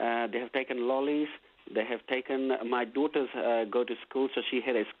 they have taken lollies, they have taken, my daughters go to school, so she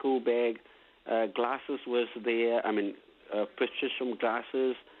had a school bag, glasses was there, prescription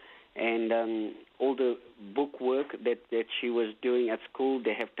glasses, and all the book work that she was doing at school,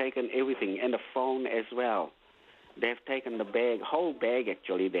 they have taken everything, and the phone as well. They have taken the bag, whole bag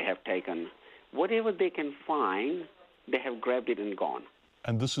actually they have taken. Whatever they can find, they have grabbed it and gone.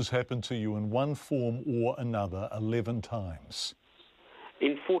 And this has happened to you in one form or another 11 times?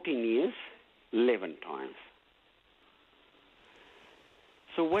 In 14 years, 11 times.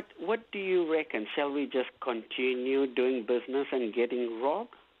 So what do you reckon? Shall we just continue doing business and getting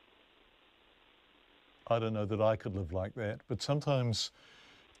robbed? I don't know that I could live like that, but sometimes,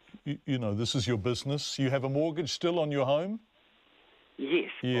 you know, this is your business. You have a mortgage still on your home?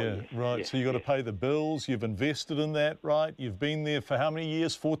 Yes. Yeah, yes, right. Yes, so you've got to pay the bills. You've invested in that, right? You've been there for how many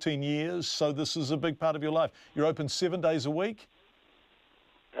years? 14 years. So this is a big part of your life. You're open 7 days a week?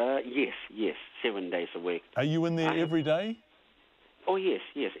 Yes, 7 days a week. Are you in there every day? Oh, yes,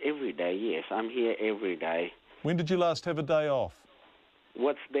 every day, yes. I'm here every day. When did you last have a day off?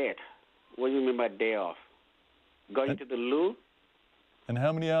 What's that? What do you mean by day off? Going to the loo? And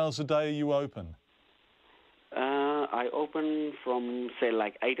how many hours a day are you open? I open from, say,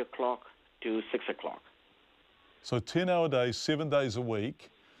 like 8 o'clock to 6 o'clock. So 10-hour days, 7 days a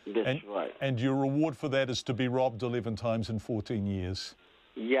week. That's right. And your reward for that is to be robbed 11 times in 14 years.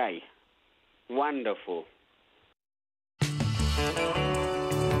 Yay. Wonderful.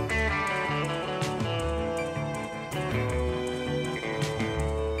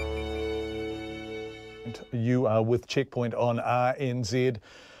 You are with Checkpoint on RNZ.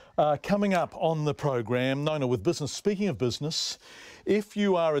 Coming up on the program, Nona with business. Speaking of business, if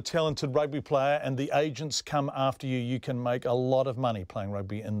you are a talented rugby player and the agents come after you, you can make a lot of money playing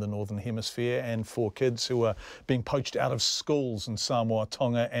rugby in the Northern Hemisphere. And for kids who are being poached out of schools in Samoa,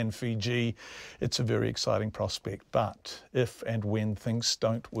 Tonga and Fiji, it's a very exciting prospect. But if and when things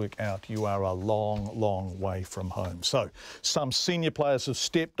don't work out, you are a long, long way from home. So some senior players have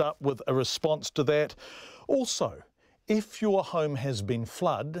stepped up with a response to that. Also, if your home has been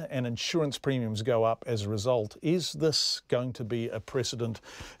flooded and insurance premiums go up as a result, is this going to be a precedent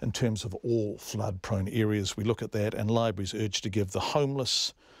in terms of all flood-prone areas? We look at that, and Libraries urged to give the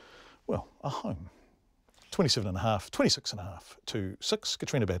homeless, well, a home. 26.5 to 6.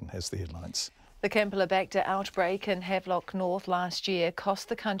 Katrina Batten has the headlines. The Campylobacter outbreak in Havelock North last year cost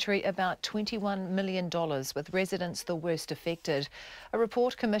the country about $21 million, with residents the worst affected. A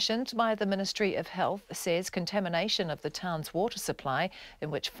report commissioned by the Ministry of Health says contamination of the town's water supply,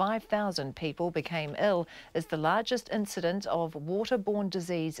 in which 5,000 people became ill, is the largest incident of waterborne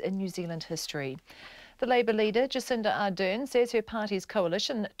disease in New Zealand history. The Labour leader, Jacinda Ardern, says her party's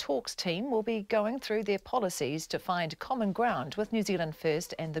coalition talks team will be going through their policies to find common ground with New Zealand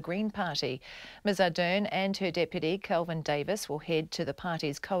First and the Green Party. Ms Ardern and her deputy, Kelvin Davis, will head to the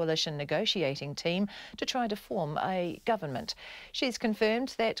party's coalition negotiating team to try to form a government. She's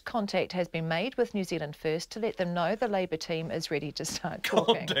confirmed that contact has been made with New Zealand First to let them know the Labour team is ready to start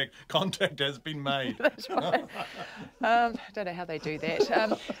talking. Contact has been made. That's right. Don't know how they do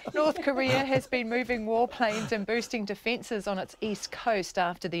that. North Korea has been moving warplanes and boosting defences on its east coast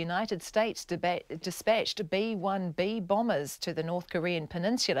after the United States dispatched B-1B bombers to the North Korean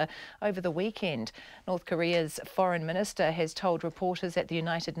peninsula over the weekend. North Korea's foreign minister has told reporters at the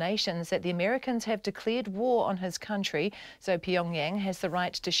United Nations that the Americans have declared war on his country, so Pyongyang has the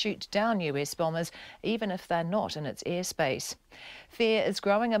right to shoot down US bombers even if they're not in its airspace. Fear is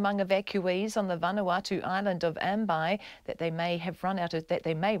growing among evacuees on the Vanuatu island of Ambai that they may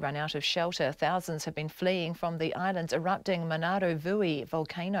run out of shelter. Thousands have been fleeing from the island's erupting Manarevui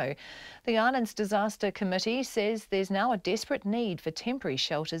volcano. The island's disaster committee says there's now a desperate need for temporary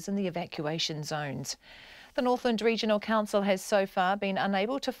shelters in the evacuation zones. The Northland Regional Council has so far been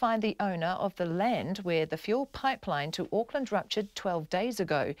unable to find the owner of the land where the fuel pipeline to Auckland ruptured 12 days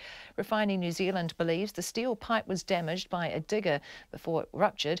ago. Refining New Zealand believes the steel pipe was damaged by a digger before it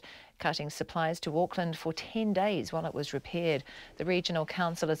ruptured, cutting supplies to Auckland for 10 days while it was repaired. The Regional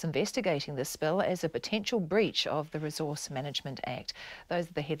Council is investigating the spill as a potential breach of the Resource Management Act. Those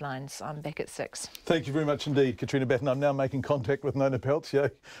are the headlines. I'm back at 6. Thank you very much indeed, Katrina Batten. I'm now making contact with Nona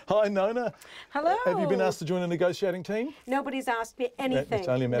Peltier. Hi, Nona. Hello. Have you been asked to join a negotiating team? Nobody's asked me anything. It's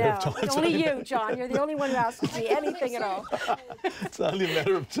only a matter of time. It's only you, John. You're the only one who asks me anything at all. It's only a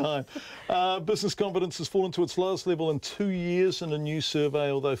matter of time. Business confidence has fallen to its lowest level in 2 years in a new survey,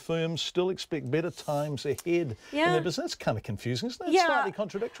 although firms still expect better times ahead in their business. That's kind of confusing, isn't it? It's slightly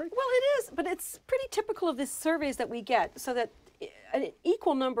contradictory. Well, it is, but it's pretty typical of the surveys that we get, so that an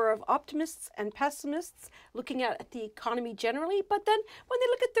equal number of optimists and pessimists looking at the economy generally, but then when they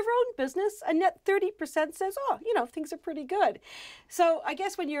look at their own business, a net 30% says, oh, you know, things are pretty good. So I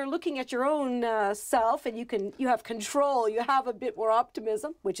guess when you're looking at your own self and you have control, you have a bit more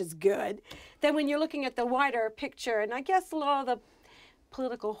optimism, which is good. Then when you're looking at the wider picture, and I guess a lot of the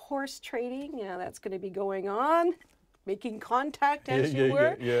political horse trading, that's going to be going on, making contact as you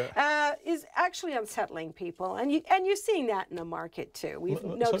were, is actually unsettling people. And you're seeing that in the market too. We've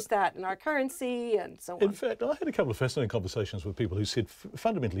noticed that in our currency and so on. In fact, I had a couple of fascinating conversations with people who said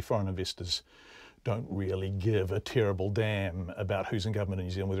fundamentally foreign investors don't really give a terrible damn about who's in government in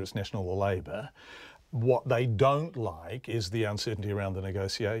New Zealand, whether it's National or Labour. What they don't like is the uncertainty around the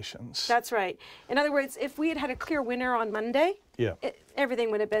negotiations. That's right. In other words, if we had had a clear winner on Monday,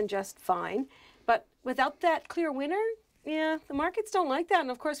 everything would have been just fine. But without that clear winner, the markets don't like that. And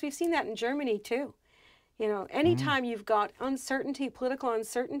of course, we've seen that in Germany too. You know, anytime you've got uncertainty, political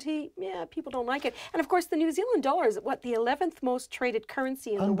uncertainty, people don't like it. And of course, the New Zealand dollar is the 11th most traded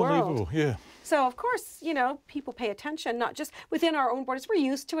currency in the world. Unbelievable, yeah. So of course, people pay attention, not just within our own borders. We're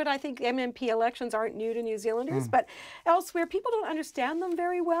used to it. I think MMP elections aren't new to New Zealanders, but elsewhere, people don't understand them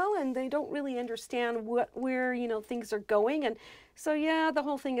very well, and they don't really understand where things are going. And so, the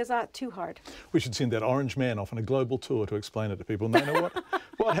whole thing is not too hard. We should send that orange man off on a global tour to explain it to people. Nona,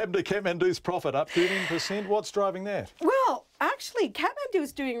 what happened to Kathmandu's profit? Up 13%? What's driving that? Well, actually, Kathmandu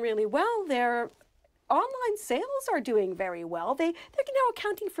is doing really well. Their online sales are doing very well. They're now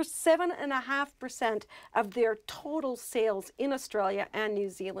accounting for 7.5% of their total sales in Australia and New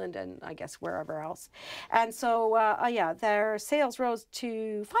Zealand and I guess wherever else. And so, their sales rose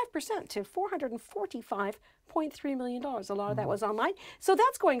to 5% to $445.3 million. A lot of that was online. So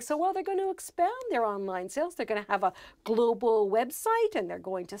that's going so well. They're going to expand their online sales. They're going to have a global website, and they're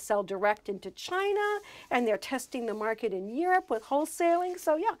going to sell direct into China, and they're testing the market in Europe with wholesaling.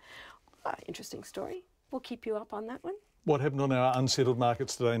 So interesting story. We'll keep you up on that one. What happened on our unsettled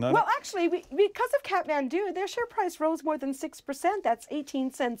markets today, Nona? Well, actually, because of Kathmandu, their share price rose more than 6%. That's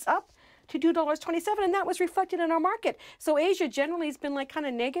 18 cents up to $2.27, and that was reflected in our market. So Asia generally has been kind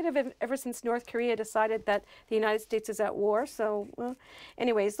of negative ever since North Korea decided that the United States is at war. So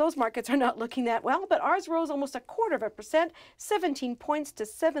anyways, those markets are not looking that well, but ours rose almost 0.25%, 17 points to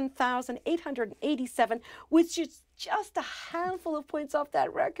 7,887, which is just a handful of points off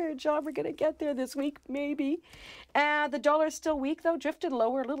that record, John. We're going to get there this week, maybe. The dollar is still weak, though, drifted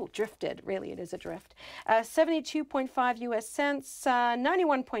lower, a little drifted. Really, it is a drift. 72.5 US cents,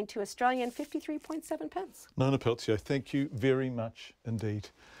 91.2 Australian, 53.7 pence. Nona Peltier, thank you very much indeed.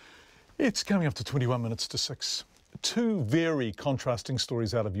 It's coming up to 21 minutes to 6. Two very contrasting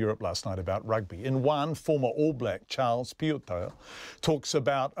stories out of Europe last night about rugby. In one, former All Black Charles Piutau talks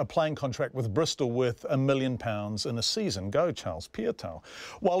about a playing contract with Bristol worth £1 million in a season. Go Charles Piutau.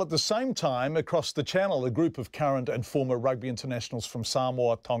 While at the same time, across the channel, a group of current and former rugby internationals from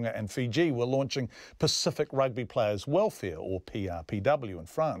Samoa, Tonga and Fiji were launching Pacific Rugby Players Welfare, or PRPW, in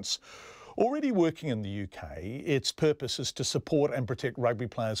France. Already working in the UK, its purpose is to support and protect rugby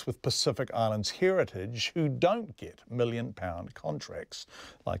players with Pacific Islands heritage who don't get £1 million contracts,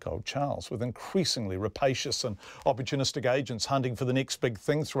 like old Charles. With increasingly rapacious and opportunistic agents hunting for the next big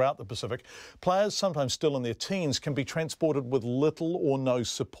thing throughout the Pacific, players, sometimes still in their teens, can be transported with little or no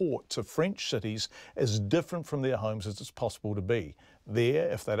support to French cities as different from their homes as it's possible to be. There,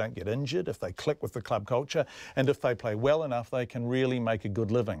 if they don't get injured, if they click with the club culture, and if they play well enough, they can really make a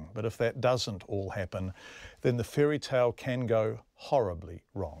good living. But if that doesn't all happen, then the fairy tale can go horribly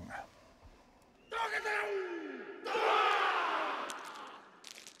wrong.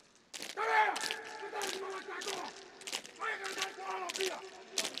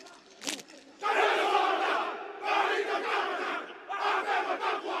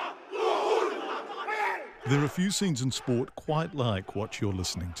 There are a few scenes in sport quite like what you're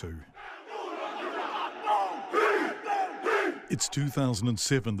listening to. It's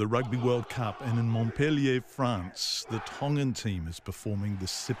 2007, the Rugby World Cup, and in Montpellier, France, the Tongan team is performing the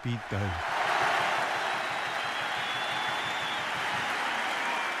Sipi Day.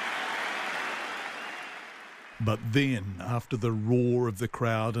 But then, after the roar of the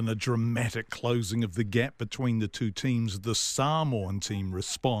crowd and a dramatic closing of the gap between the two teams, the Samoan team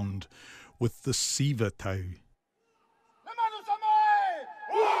respond with the Siva Tau.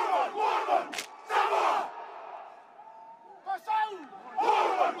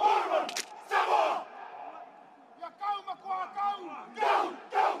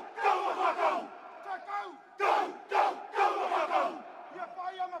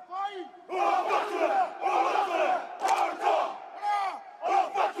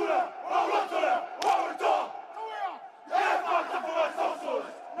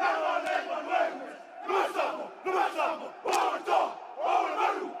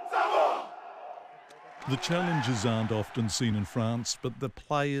 The challenges aren't often seen in France, but the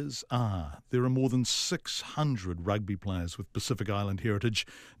players are. There are more than 600 rugby players with Pacific Island heritage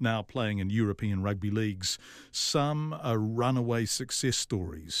now playing in European rugby leagues. Some are runaway success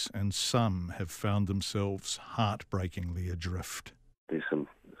stories, and some have found themselves heartbreakingly adrift. There's some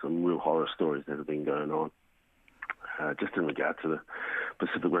real horror stories that have been going on, just in regard to the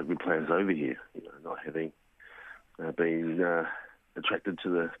Pacific rugby players over here, not having been attracted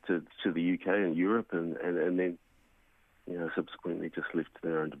to the UK and Europe, and then subsequently just left to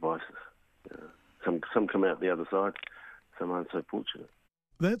their own devices. Some come out the other side, some aren't so fortunate.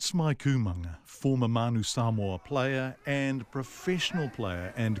 That's Mai Kumanga, former Manu Samoa player and professional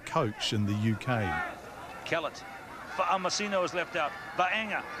player and coach in the UK. Kellett for Amasino is left out.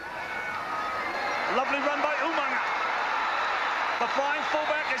 Vaenga. Lovely run by Umanga. The flying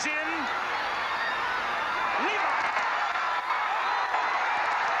fullback is in. Levi.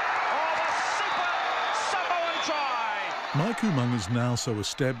 Mai Kumanga is now so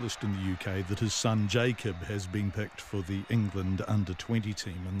established in the UK that his son Jacob has been picked for the England under-20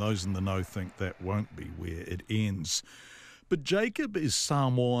 team, and those in the know think that won't be where it ends. But Jacob is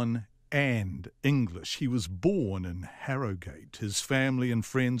Samoan and English. He was born in Harrogate. His family and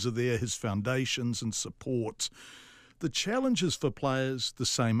friends are there, his foundations and support. The challenge is for players the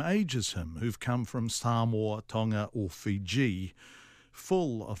same age as him who've come from Samoa, Tonga or Fiji,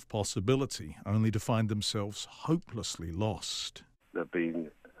 full of possibility, only to find themselves hopelessly lost. They've been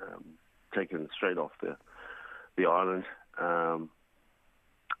taken straight off the island,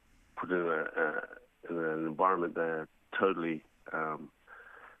 put in an environment they're totally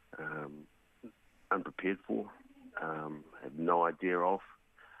unprepared for, have no idea of,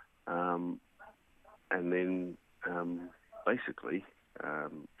 and then basically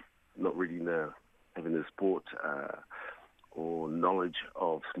not really having the support or knowledge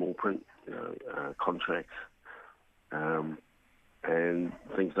of small print, contracts, and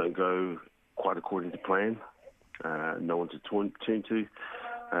things don't go quite according to plan. No one to turn to.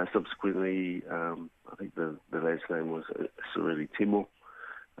 Subsequently, I think the lad's name was Isireli Timo,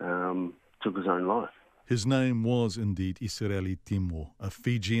 took his own life. His name was indeed Isireli Timo, a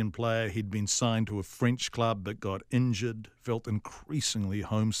Fijian player. He'd been signed to a French club but got injured, felt increasingly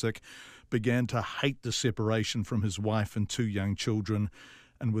homesick, began to hate the separation from his wife and two young children,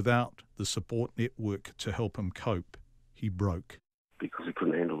 and without the support network to help him cope, he broke. Because he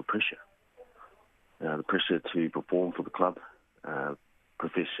couldn't handle the pressure. The pressure to perform for the club,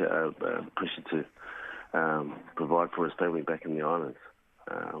 pressure to provide for his family back in the islands.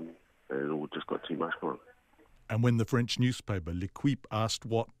 It all just got too much for him. And when the French newspaper L'Equipe asked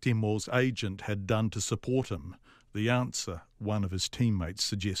what Timor's agent had done to support him, the answer one of his teammates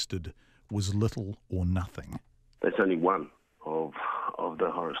suggested was little or nothing. That's only one of the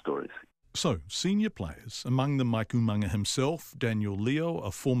horror stories. So, senior players, among them Mike Umanga himself, Daniel Leo,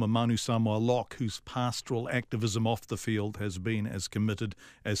 a former Manu Samoa lock whose pastoral activism off the field has been as committed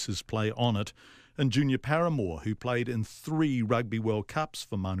as his play on it, and Junior Paramore, who played in 3 Rugby World Cups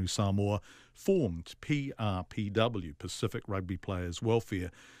for Manu Samoa, formed PRPW, Pacific Rugby Players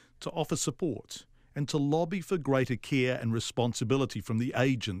Welfare, to offer support and to lobby for greater care and responsibility from the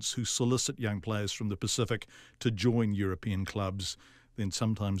agents who solicit young players from the Pacific to join European clubs, then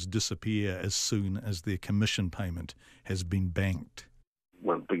sometimes disappear as soon as their commission payment has been banked.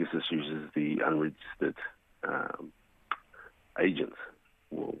 One of the biggest issues is the unregistered agents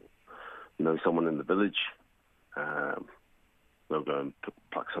will know someone in the village. They'll go and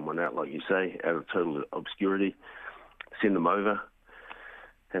pluck someone out, like you say, out of total obscurity, send them over,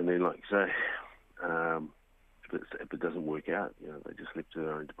 and then, like you say, if it doesn't work out, they just left to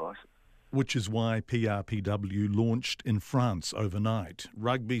their own devices. Which is why PRPW launched in France overnight.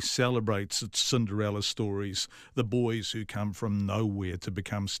 Rugby celebrates its Cinderella stories, the boys who come from nowhere to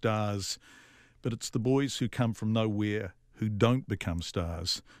become stars. But it's the boys who come from nowhere who don't become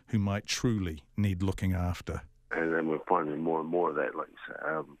stars who might truly need looking after. And then we're finding more and more of that, like you say,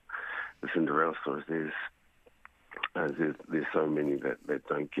 the Cinderella stories. There's so many that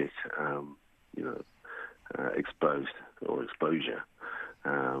don't get exposed or exposure.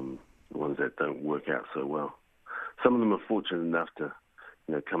 The ones that don't work out so well. Some of them are fortunate enough to,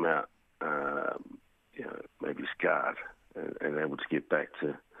 come out, maybe scarred and able to get back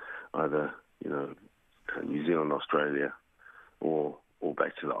to either, New Zealand, Australia, or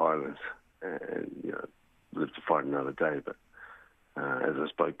back to the islands and, live to fight another day. But as I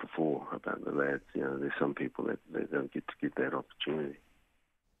spoke before about the lads, there's some people that don't get to get that opportunity.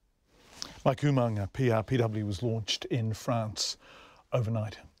 Mike Umanga, PRPW was launched in France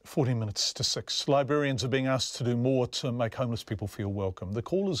overnight. 14 minutes to 6. Librarians are being asked to do more to make homeless people feel welcome. The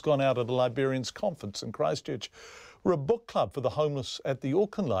call has gone out at a librarians' conference in Christchurch, where a book club for the homeless at the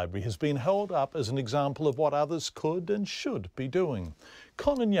Auckland Library has been held up as an example of what others could and should be doing.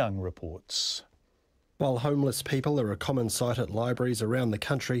 Conan Young reports. While homeless people are a common sight at libraries around the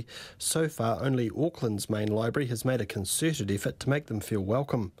country, so far only Auckland's main library has made a concerted effort to make them feel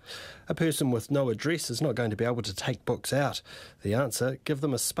welcome. A person with no address is not going to be able to take books out. The answer, give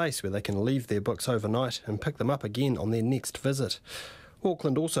them a space where they can leave their books overnight and pick them up again on their next visit.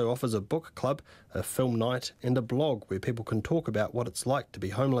 Auckland also offers a book club, a film night and a blog where people can talk about what it's like to be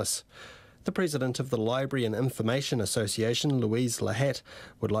homeless. The president of the Library and Information Association, Louise Lahat,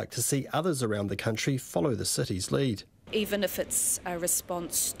 would like to see others around the country follow the city's lead. Even if it's a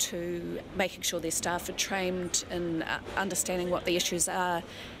response to making sure their staff are trained in understanding what the issues are,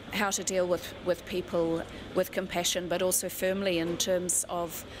 how to deal with people with compassion, but also firmly in terms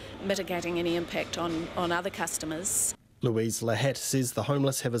of mitigating any impact on other customers. Louise Lahat says the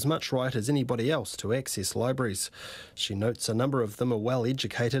homeless have as much right as anybody else to access libraries. She notes a number of them are well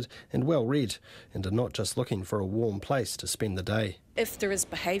educated and well read and are not just looking for a warm place to spend the day. If there is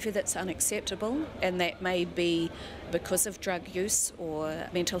behaviour that's unacceptable, and that may be because of drug use or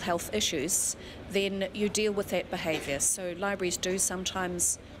mental health issues, then you deal with that behaviour. So libraries do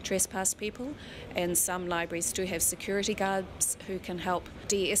sometimes trespass people, and some libraries do have security guards who can help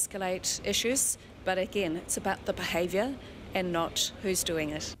de-escalate issues. But again, it's about the behaviour and not who's doing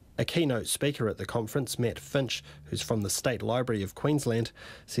it. A keynote speaker at the conference, Matt Finch, who's from the State Library of Queensland,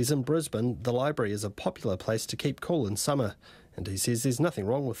 says in Brisbane the library is a popular place to keep cool in summer, and he says there's nothing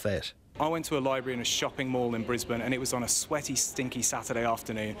wrong with that. I went to a library in a shopping mall in Brisbane, and it was on a sweaty, stinky Saturday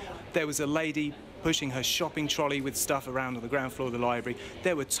afternoon. There was a lady pushing her shopping trolley with stuff around on the ground floor of the library.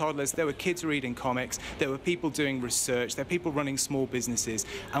 There were toddlers, there were kids reading comics, there were people doing research, there were people running small businesses.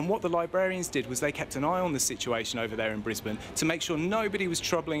 And what the librarians did was they kept an eye on the situation over there in Brisbane to make sure nobody was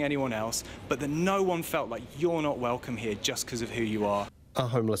troubling anyone else, but that no one felt like you're not welcome here just because of who you are. A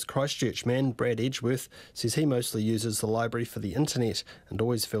homeless Christchurch man, Brad Edgeworth, says he mostly uses the library for the internet and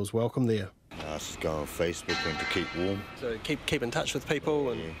always feels welcome there. I just go on Facebook and to keep warm. So keep in touch with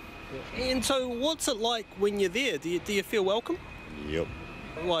people. And, yeah. And so what's it like when you're there? Do you feel welcome? Yep.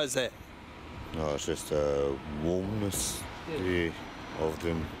 Why is that? No, it's just warmness of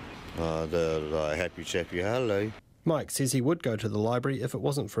them. The happy chappy hello. Mike says he would go to the library if it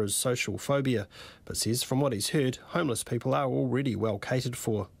wasn't for his social phobia, but says from what he's heard, homeless people are already well catered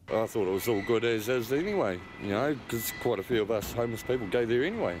for. I thought it was all good as is anyway, because quite a few of us homeless people go there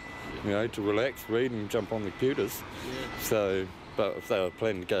anyway, to relax, read and jump on the computers. Yeah. So, but if they were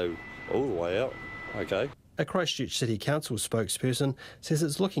planning to go all the way out, okay. A Christchurch City Council spokesperson says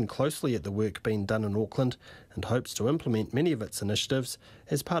it's looking closely at the work being done in Auckland and hopes to implement many of its initiatives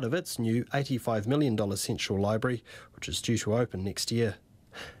as part of its new $85 million central library, which is due to open next year.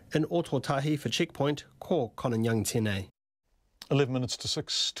 In Ototahi for Checkpoint, ko Konanyang tēnei. 11 minutes to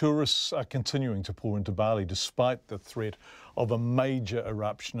 6. Tourists are continuing to pour into Bali despite the threat of a major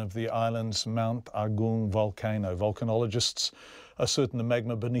eruption of the island's Mount Agung volcano. Volcanologists are certain the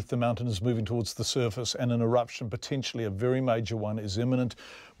magma beneath the mountain is moving towards the surface and an eruption, potentially a very major one, is imminent.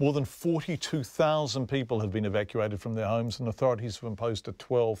 More than 42,000 people have been evacuated from their homes and authorities have imposed a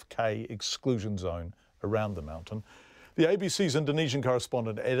 12K exclusion zone around the mountain. The ABC's Indonesian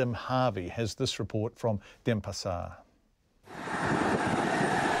correspondent Adam Harvey has this report from Denpasar.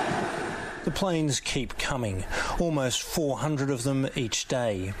 The planes keep coming, almost 400 of them each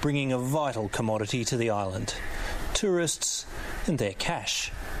day, bringing a vital commodity to the island. Tourists and their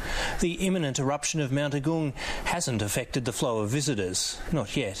cash. The imminent eruption of Mount Agung hasn't affected the flow of visitors,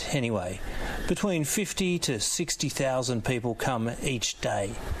 not yet anyway. Between 50 to 60,000 people come each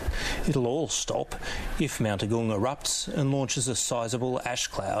day. It'll all stop if Mount Agung erupts and launches a sizable ash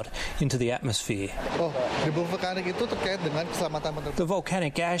cloud into the atmosphere. The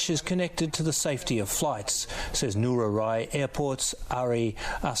volcanic ash is connected to the safety of flights, says Ngurah Airport's Ari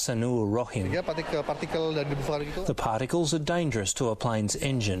Ahsanur Rohim. The particles are dangerous to a plane's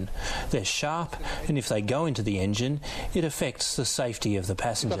engine. They're sharp, and if they go into the engine, it affects the safety of the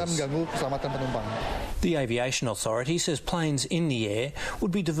passengers. The Aviation Authority says planes in the air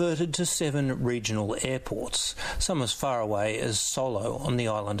would be diverted to 7 regional airports, some as far away as Solo on the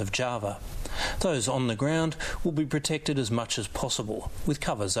island of Java. Those on the ground will be protected as much as possible, with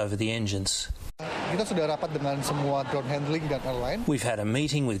covers over the engines. We've had a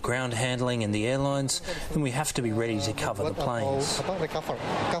meeting with ground handling and the airlines, and we have to be ready to cover the planes.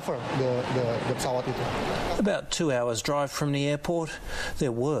 About 2 hours' drive from the airport,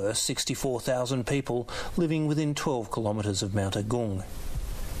 there were 64,000 people living within 12 kilometres of Mount Agung.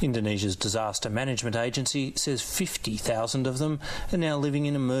 Indonesia's Disaster Management Agency says 50,000 of them are now living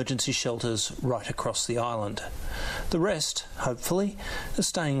in emergency shelters right across the island. The rest, hopefully, are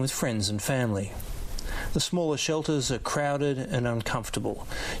staying with friends and family. The smaller shelters are crowded and uncomfortable,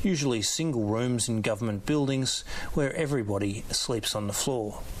 usually single rooms in government buildings where everybody sleeps on the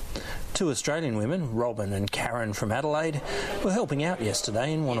floor. 2 Australian women, Robin and Karen from Adelaide, were helping out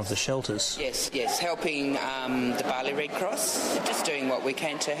yesterday in one of the shelters. Yes, helping the Bali Red Cross, just doing what we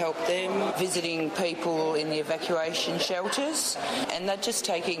can to help them, visiting people in the evacuation shelters, and they're just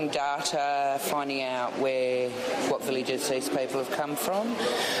taking data, finding out what villages these people have come from.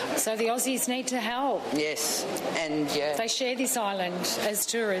 So the Aussies need to help. Yes, and yeah. They share this island as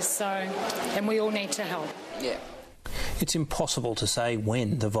tourists, and we all need to help. Yeah. It's impossible to say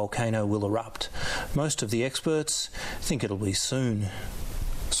when the volcano will erupt. Most of the experts think it'll be soon.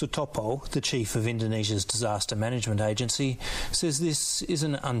 Sutopo, the chief of Indonesia's Disaster Management Agency, says this is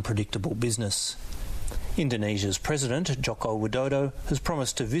an unpredictable business. Indonesia's President, Joko Widodo, has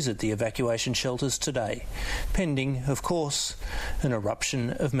promised to visit the evacuation shelters today, pending, of course, an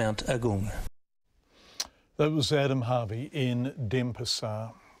eruption of Mount Agung. That was Adam Harvey in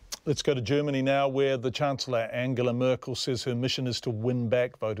Denpasar. Let's go to Germany now, where the Chancellor Angela Merkel says her mission is to win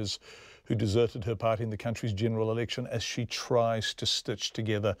back voters who deserted her party in the country's general election as she tries to stitch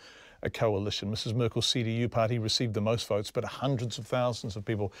together a coalition. Mrs Merkel's CDU party received the most votes, but hundreds of thousands of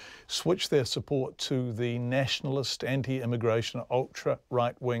people switched their support to the nationalist, anti-immigration,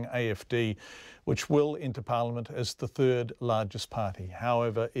 ultra-right-wing AfD, which will enter Parliament as the 3rd largest party.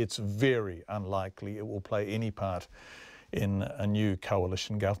 However, it's very unlikely it will play any part in a new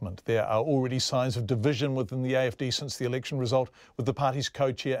coalition government. There are already signs of division within the AfD since the election result, with the party's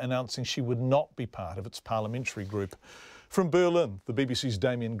co-chair announcing she would not be part of its parliamentary group. From Berlin, the BBC's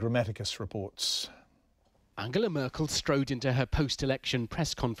Damien Grammaticus reports. Angela Merkel strode into her post-election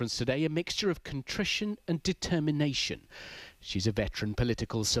press conference today a mixture of contrition and determination. She's a veteran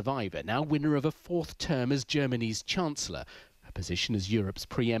political survivor, now winner of a 4th term as Germany's Chancellor. Her position as Europe's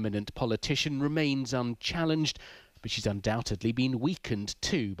preeminent politician remains unchallenged, but she's undoubtedly been weakened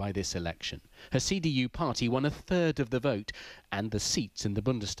too by this election. Her CDU party won 1/3 of the vote and the seats in the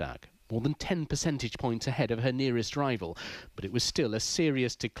Bundestag, more than 10 percentage points ahead of her nearest rival, but it was still a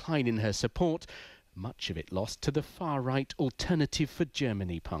serious decline in her support, much of it lost to the far-right Alternative for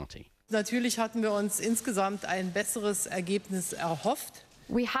Germany party. Natürlich hatten wir uns insgesamt ein besseres Ergebnis erhofft.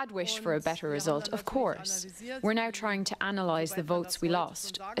 We had wished for a better result, of course. We're now trying to analyse the votes we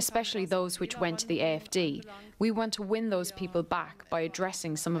lost, especially those which went to the AFD. We want to win those people back by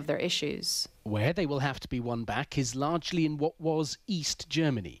addressing some of their issues. Where they will have to be won back is largely in what was East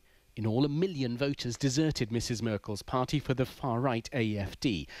Germany. In all, 1 million voters deserted Mrs. Merkel's party for the far-right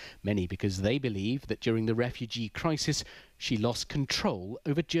AFD, many because they believe that during the refugee crisis she lost control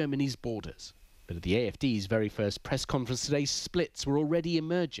over Germany's borders. But at the AFD's very first press conference today, splits were already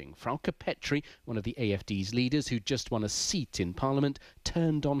emerging. Frauke Petry, one of the AFD's leaders who just won a seat in Parliament,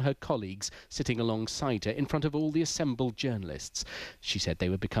 turned on her colleagues sitting alongside her in front of all the assembled journalists. She said they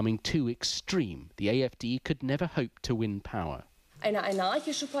were becoming too extreme. The AFD could never hope to win power. Eine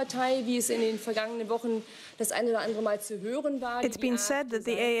anarchische Partei, wie es in den vergangenen Wochen das eine oder andere Mal zu hören war. It's been said that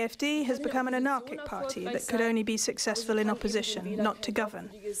the AFD has become an anarchic party that could only be successful in opposition, not to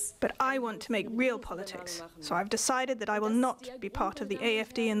govern. But I want to make real politics, so I've decided that I will not be part of the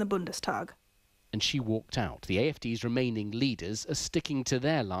AFD in the Bundestag. And she walked out. The AFD's remaining leaders are sticking to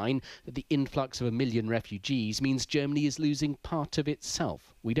their line that the influx of 1 million refugees means Germany is losing part of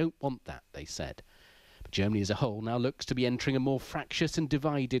itself. We don't want that, they said. Germany as a whole now looks to be entering a more fractious and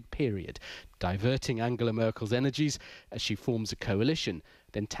divided period, diverting Angela Merkel's energies as she forms a coalition,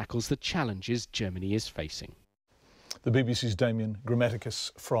 then tackles the challenges Germany is facing. The BBC's Damien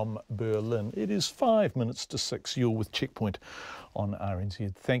Grammaticus from Berlin. It is 5 minutes to 6. You're with Checkpoint on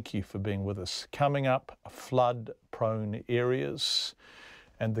RNZ. Thank you for being with us. Coming up, flood-prone areas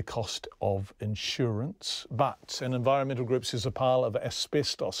and the cost of insurance. But an environmental group says a pile of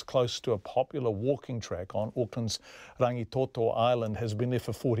asbestos close to a popular walking track on Auckland's Rangitoto Island has been there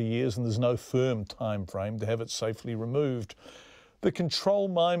for 40 years and there's no firm time frame to have it safely removed. The control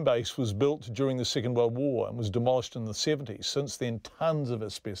mine base was built during the Second World War and was demolished in the 70s. Since then, tons of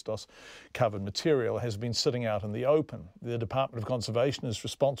asbestos-covered material has been sitting out in the open. The Department of Conservation is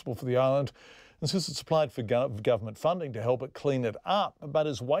responsible for the island and says it's applied for government funding to help it clean it up, but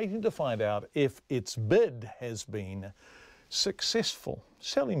is waiting to find out if its bid has been successful.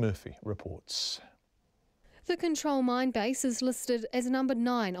 Sally Murphy reports. The control mine base is listed as number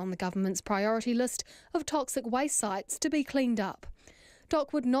 9 on the government's priority list of toxic waste sites to be cleaned up.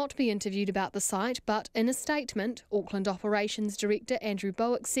 DOC would not be interviewed about the site, but in a statement, Auckland Operations Director Andrew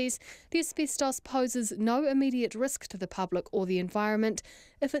Bowick says the asbestos poses no immediate risk to the public or the environment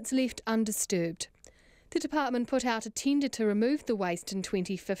if it's left undisturbed. The department put out a tender to remove the waste in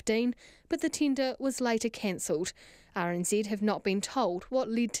 2015, but the tender was later cancelled. RNZ have not been told what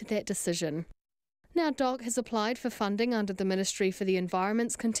led to that decision. Now DOC has applied for funding under the Ministry for the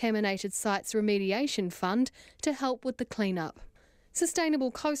Environment's Contaminated Sites Remediation Fund to help with the clean-up.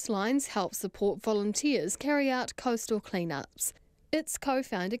 Sustainable Coastlines help support volunteers carry out coastal clean-ups. Its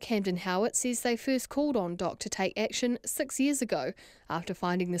co-founder Camden Howard says they first called on DOC to take action 6 years ago after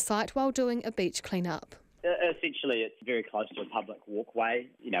finding the site while doing a beach clean-up. Essentially, it's very close to a public walkway.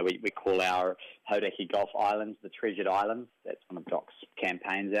 You know, we call our Hodaki Gulf Islands the Treasured Islands. That's one of DOC's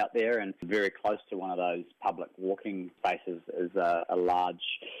campaigns out there, and very close to one of those public walking spaces is a large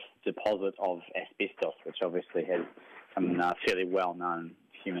deposit of asbestos, which obviously has some fairly well-known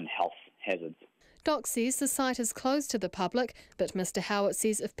human health hazards. DOC says the site is closed to the public, but Mr Howard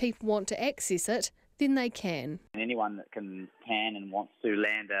says if people want to access it, then they can. Anyone that can and wants to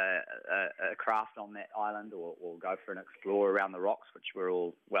land a craft on that island or go for an explore around the rocks, which we're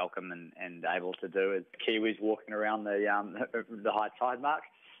all welcome and able to do as Kiwis walking around the high tide mark,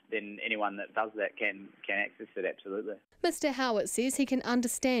 then anyone that does that can access it, absolutely. Mr Howard says he can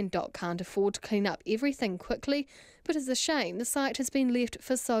understand DOC can't afford to clean up everything quickly, but it's a shame the site has been left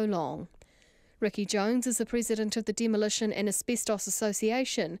for so long. Ricky Jones is the president of the Demolition and Asbestos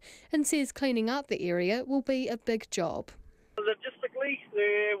Association and says cleaning up the area will be a big job. Logistically,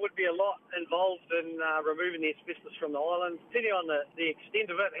 there would be a lot involved in removing the asbestos from the island. Depending on the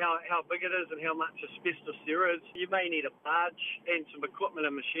extent of it, how big it is and how much asbestos there is, you may need a barge and some equipment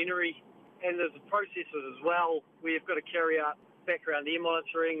and machinery. And there's processes as well where you've got to carry out background air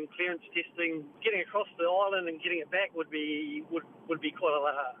monitoring, clearance testing. Getting across the island and getting it back would be quite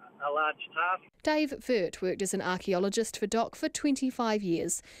a large task. Dave Vert worked as an archaeologist for DOC for 25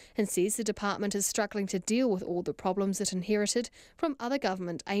 years and says the department is struggling to deal with all the problems it inherited from other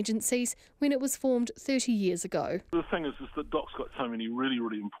government agencies when it was formed 30 years ago. The thing is that DOC's got so many really,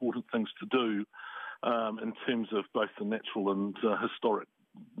 really important things to do in terms of both the natural and historic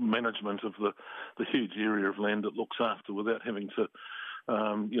management of the huge area of land it looks after without having to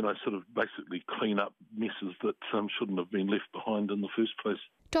sort of basically clean up messes that shouldn't have been left behind in the first place.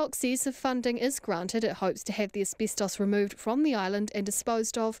 DOC says if funding is granted, it hopes to have the asbestos removed from the island and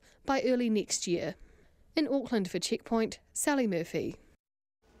disposed of by early next year. In Auckland for Checkpoint, Sally Murphy.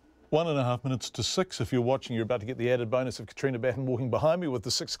 1.5 minutes to 6. If you're watching, you're about to get the added bonus of Katrina Batten walking behind me with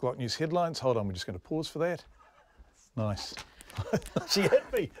the 6 o'clock news headlines. Hold on, we're just going to pause for that. Nice. She hit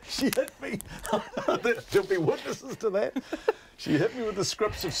me. She hit me. There'll be witnesses to that. She hit me with the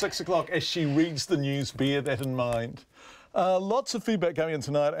scripts of 6 o'clock as she reads the news. Bear that in mind. Lots of feedback coming in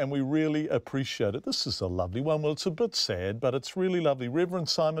tonight, and we really appreciate it. This is a lovely one. Well, it's a bit sad, but it's really lovely. Reverend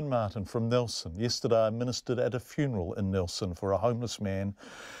Simon Martin from Nelson. Yesterday, I ministered at a funeral in Nelson for a homeless man,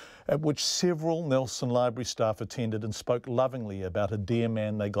 at which several Nelson Library staff attended and spoke lovingly about a dear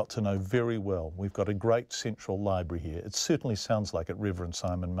man they got to know very well. We've got a great central library here. It certainly sounds like it, Reverend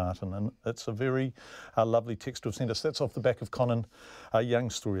Simon Martin, and it's a very lovely text to have sent us. That's off the back of Conan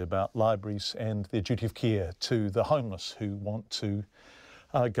Young's story about libraries and their duty of care to the homeless who want to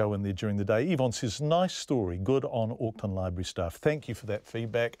go in there during the day. Yvonne says, nice story, good on Auckland Library staff. Thank you for that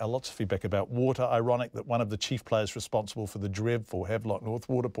feedback. Lots of feedback about water. Ironic that one of the chief players responsible for the dreadful Havelock North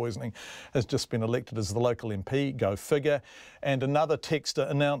water poisoning has just been elected as the local MP. Go figure. And another texter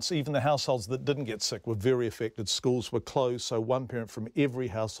announced even the households that didn't get sick were very affected. Schools were closed, so one parent from every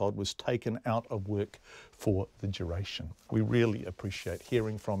household was taken out of work for the duration. We really appreciate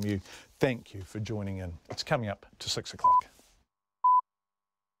hearing from you. Thank you for joining in. It's coming up to 6 o'clock.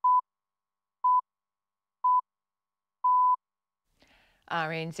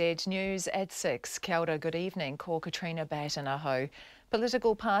 RNZ News at 6. Kia ora, good evening. Ko Katrina Batten aho.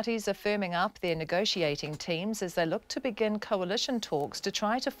 Political parties are firming up their negotiating teams as they look to begin coalition talks to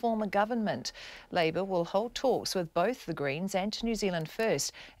try to form a government. Labour will hold talks with both the Greens and New Zealand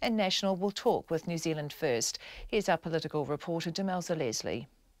First, and National will talk with New Zealand First. Here's our political reporter, Demelza Leslie.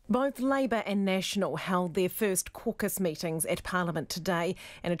 Both Labour and National held their first caucus meetings at Parliament today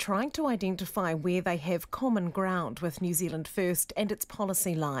and are trying to identify where they have common ground with New Zealand First and its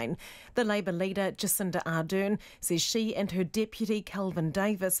policy line. The Labour leader, Jacinda Ardern, says she and her deputy, Kelvin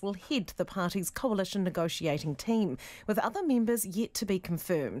Davis, will head the party's coalition negotiating team, with other members yet to be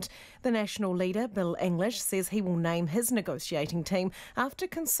confirmed. The National leader, Bill English, says he will name his negotiating team after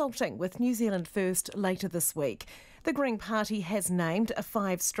consulting with New Zealand First later this week. The Green Party has named a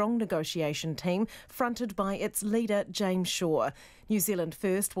 5-strong negotiation team fronted by its leader, James Shaw. New Zealand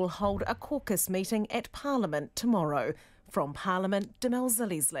First will hold a caucus meeting at Parliament tomorrow. From Parliament, Demelza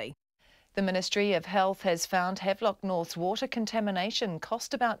Leslie. The Ministry of Health has found Havelock North's water contamination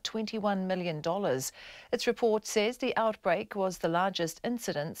cost about $21 million. Its report says the outbreak was the largest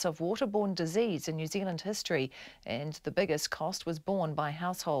incidence of waterborne disease in New Zealand history, and the biggest cost was borne by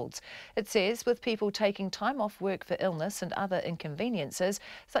households. It says with people taking time off work for illness and other inconveniences,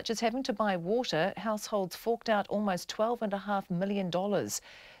 such as having to buy water, households forked out almost $12.5 million.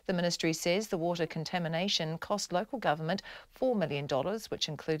 The ministry says the water contamination cost local government $4 million, which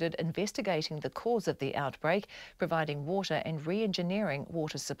included investigating the cause of the outbreak, providing water and re-engineering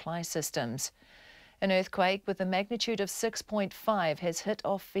water supply systems. An earthquake with a magnitude of 6.5 has hit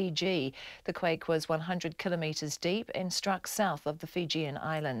off Fiji. The quake was 100 kilometres deep and struck south of the Fijian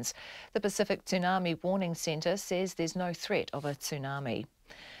Islands. The Pacific Tsunami Warning Centre says there's no threat of a tsunami.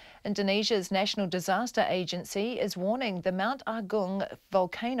 Indonesia's National Disaster Agency is warning the Mount Agung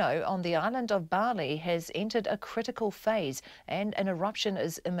volcano on the island of Bali has entered a critical phase and an eruption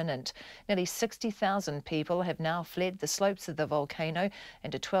is imminent. Nearly 60,000 people have now fled the slopes of the volcano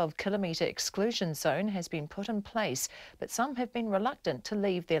and a 12-kilometre exclusion zone has been put in place, but some have been reluctant to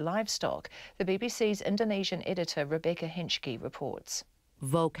leave their livestock. The BBC's Indonesian editor Rebecca Henschke reports.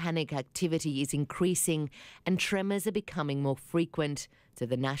 Volcanic activity is increasing and tremors are becoming more frequent. To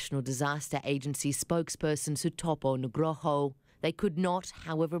the National Disaster Agency spokesperson Sutopo Nugroho, they could not,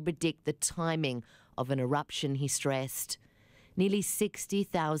 however, predict the timing of an eruption, he stressed. Nearly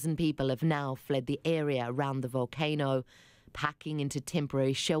 60,000 people have now fled the area around the volcano, packing into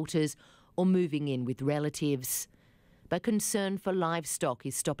temporary shelters or moving in with relatives. But concern for livestock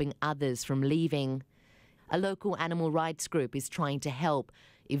is stopping others from leaving. A local animal rights group is trying to help,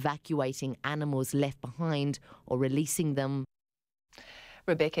 evacuating animals left behind or releasing them.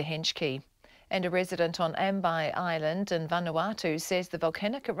 Rebecca Henschke. And a resident on Ambai Island in Vanuatu says the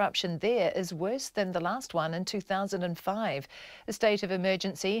volcanic eruption there is worse than the last one in 2005. A state of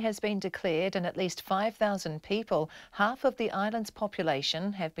emergency has been declared and at least 5,000 people, half of the island's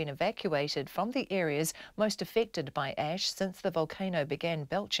population, have been evacuated from the areas most affected by ash since the volcano began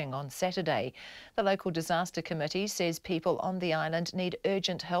belching on Saturday. The local disaster committee says people on the island need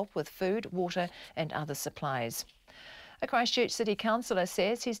urgent help with food, water and other supplies. A Christchurch City councillor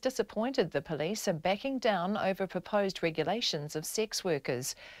says he's disappointed the police are backing down over proposed regulations of sex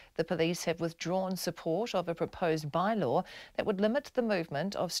workers. The police have withdrawn support of a proposed bylaw that would limit the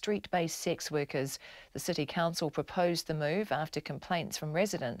movement of street-based sex workers. The City Council proposed the move after complaints from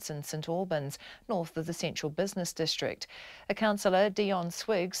residents in St Albans, north of the Central Business District. A councillor, Dion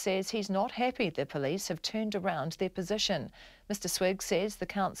Swiggs, says he's not happy the police have turned around their position. Mr Swiggs says the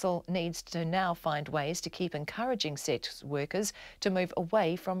council needs to now find ways to keep encouraging sex workers to move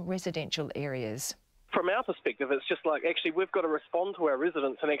away from residential areas. From our perspective, it's just like, actually, we've got to respond to our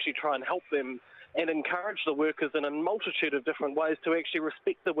residents and actually try and help them and encourage the workers in a multitude of different ways to actually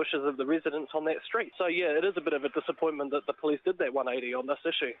respect the wishes of the residents on that street. So, yeah, it is a bit of a disappointment that the police did that 180 on this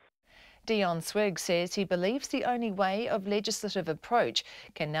issue. Dion Swiggs says he believes the only way of legislative approach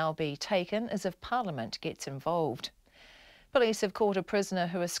can now be taken is if Parliament gets involved. Police have caught a prisoner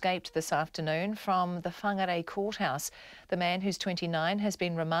who escaped this afternoon from the Whangarei courthouse. The man, who's 29, has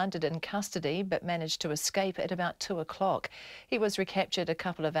been remanded in custody but managed to escape at about 2 o'clock. He was recaptured a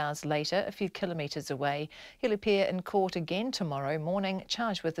couple of hours later, a few kilometres away. He'll appear in court again tomorrow morning,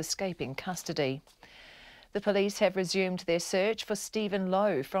 charged with escaping custody. The police have resumed their search for Stephen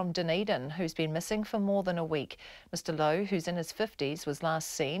Lowe from Dunedin, who's been missing for more than a week. Mr Lowe, who's in his 50s, was last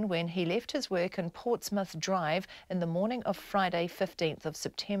seen when he left his work in Portsmouth Drive in the morning of Friday, 15th of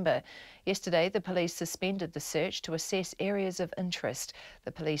September. Yesterday, the police suspended the search to assess areas of interest.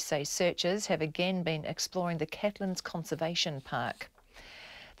 The police say searchers have again been exploring the Catlins Conservation Park.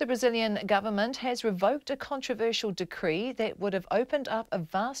 The Brazilian government has revoked a controversial decree that would have opened up a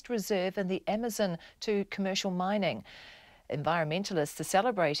vast reserve in the Amazon to commercial mining. Environmentalists are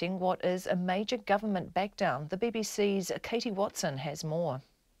celebrating what is a major government backdown. The BBC's Katie Watson has more.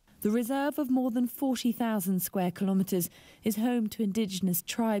 The reserve of more than 40,000 square kilometres is home to indigenous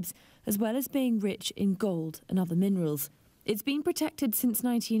tribes, as well as being rich in gold and other minerals. It's been protected since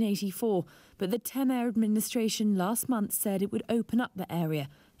 1984, but the Temer administration last month said it would open up the area.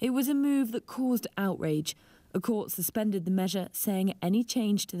 It was a move that caused outrage. A court suspended the measure, saying any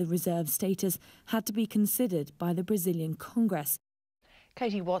change to the reserve status had to be considered by the Brazilian Congress.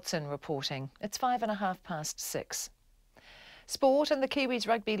 Katie Watson reporting. It's 6:05. Sport and the Kiwis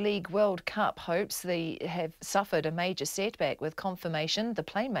Rugby League World Cup hopes they have suffered a major setback with confirmation the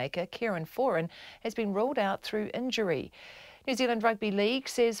playmaker Kieran Foran has been ruled out through injury. New Zealand Rugby League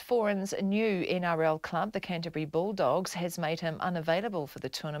says Foran's new NRL club, the Canterbury Bulldogs, has made him unavailable for the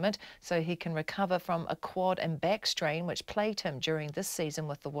tournament so he can recover from a quad and back strain which plagued him during this season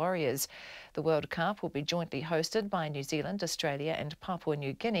with the Warriors. The World Cup will be jointly hosted by New Zealand, Australia and Papua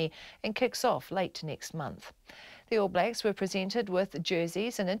New Guinea and kicks off late next month. The All Blacks were presented with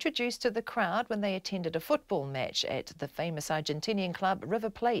jerseys and introduced to the crowd when they attended a football match at the famous Argentinian club River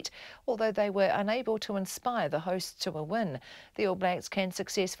Plate. Although they were unable to inspire the hosts to a win, the All Blacks can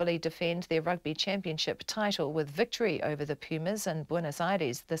successfully defend their rugby championship title with victory over the Pumas in Buenos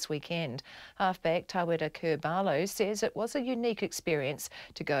Aires this weekend. Halfback Tawera Kurbalo says it was a unique experience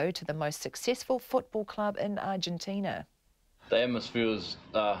to go to the most successful football club in Argentina. The atmosphere was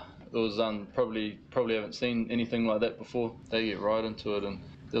probably haven't seen anything like that before. They get right into it, and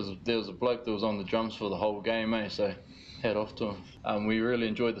there was a bloke that was on the drums for the whole game, so hat off to him. We really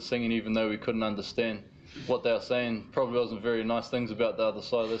enjoyed the singing, even though we couldn't understand what they were saying. Probably wasn't very nice things about the other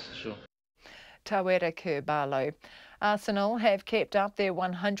side, that's for sure. Tawera Kurbalo. Arsenal have kept up their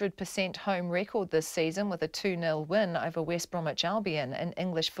 100% home record this season with a 2-0 win over West Bromwich Albion in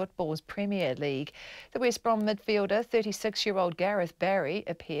English football's Premier League. The West Brom midfielder, 36-year-old Gareth Barry,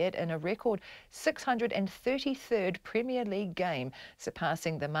 appeared in a record 633rd Premier League game,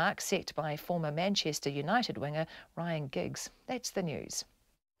 surpassing the mark set by former Manchester United winger Ryan Giggs. That's the news.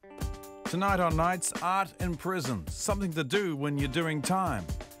 Tonight on Nights, art in prison. Something to do when you're doing time.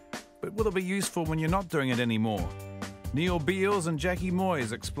 But will it be useful when you're not doing it anymore? Neil Beals and Jackie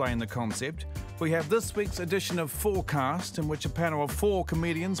Moyes explain the concept. We have this week's edition of Forecast, in which a panel of 4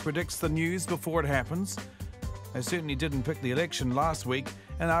 comedians predicts the news before it happens. They certainly didn't pick the election last week,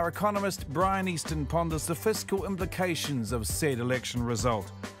 and our economist Brian Easton ponders the fiscal implications of said election result.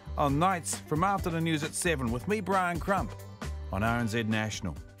 On Nights, from after the news at 7, with me, Brian Crump, on RNZ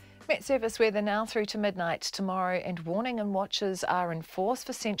National. Met Service weather now through to midnight tomorrow, and warning and watches are in force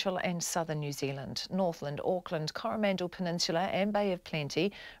for central and southern New Zealand. Northland, Auckland, Coromandel Peninsula and Bay of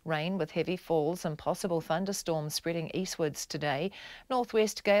Plenty. Rain with heavy falls and possible thunderstorms spreading eastwards today.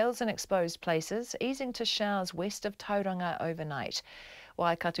 Northwest gales in exposed places, easing to showers west of Tauranga overnight.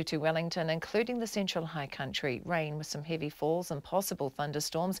 Waikato to Wellington, including the central high country. Rain with some heavy falls and possible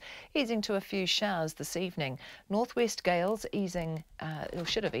thunderstorms, easing to a few showers this evening. Northwest gales easing, or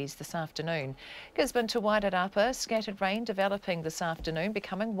should have eased this afternoon. Gisborne to Wairarapa, scattered rain developing this afternoon,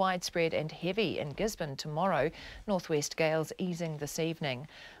 becoming widespread and heavy in Gisborne tomorrow. Northwest gales easing this evening.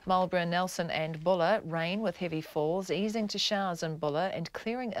 Marlborough, Nelson and Buller, rain with heavy falls, easing to showers in Buller and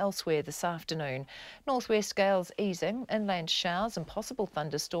clearing elsewhere this afternoon. Northwest gales easing, inland showers and possible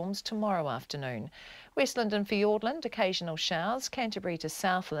thunderstorms tomorrow afternoon. Westland and Fiordland, occasional showers. Canterbury to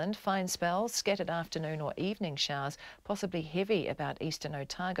Southland, fine spells, scattered afternoon or evening showers, possibly heavy about eastern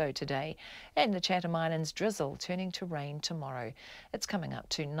Otago today. And the Chatham Islands, drizzle turning to rain tomorrow. It's coming up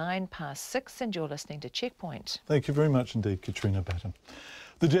to 6:09 and you're listening to Checkpoint. Thank you very much indeed, Katrina Batten.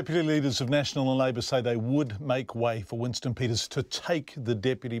 The deputy leaders of National and Labour say they would make way for Winston Peters to take the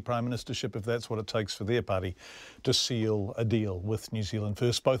deputy prime ministership if that's what it takes for their party to seal a deal with New Zealand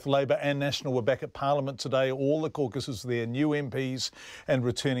First. Both Labour and National were back at Parliament today. All the caucuses there, new MPs and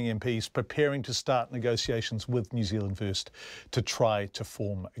returning MPs preparing to start negotiations with New Zealand First to try to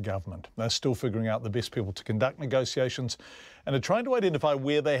form a government. They're still figuring out the best people to conduct negotiations and are trying to identify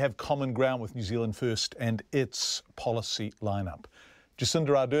where they have common ground with New Zealand First and its policy lineup. Jacinda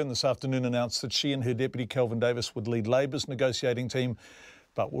Ardern this afternoon announced that she and her deputy Kelvin Davis would lead Labour's negotiating team,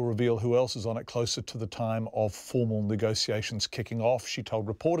 but will reveal who else is on it closer to the time of formal negotiations kicking off. She told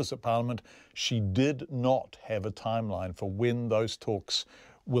reporters at Parliament she did not have a timeline for when those talks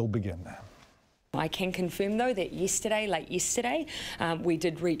will begin. I can confirm, though, that late yesterday, we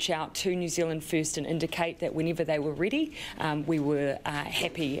did reach out to New Zealand First and indicate that whenever they were ready, we were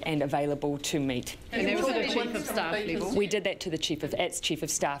happy and available to meet. And that was at the Chief of Staff level? We did that to the Chief of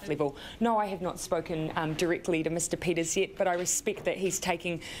Staff level. No, I have not spoken directly to Mr Peters yet, but I respect that he's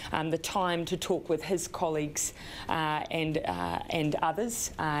taking the time to talk with his colleagues and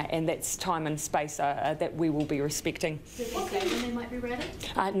others, and that's time and space that we will be respecting. What date when they might be ready?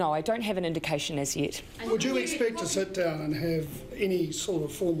 No, I don't have an indication as yet. Would you expect to sit down and have any sort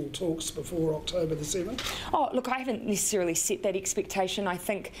of formal talks before October the 7th? Oh, look, I haven't necessarily set that expectation. I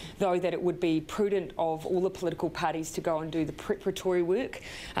think, though, that it would be prudent of all the political parties to go and do the preparatory work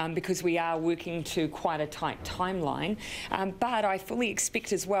because we are working to quite a tight timeline. But I fully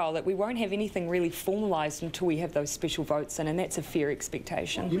expect as well that we won't have anything really formalised until we have those special votes in, and that's a fair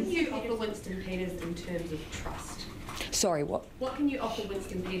expectation. What can you offer Winston Peters in terms of trust? Sorry, what? What can you offer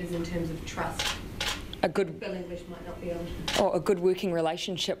Winston Peters in terms of trust? A good Bill English might not be able to. Or a good working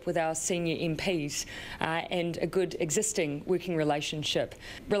relationship with our senior MPs and a good existing working relationship.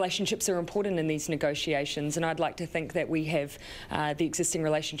 Relationships are important in these negotiations, and I'd like to think that we have the existing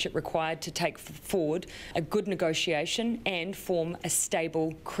relationship required to take forward a good negotiation and form a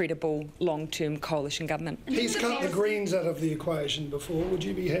stable, credible, long-term coalition government. He's cut the Greens out of the equation before. Would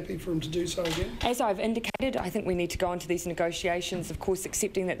you be happy for him to do so again? As I've indicated, I think we need to go into these negotiations, of course,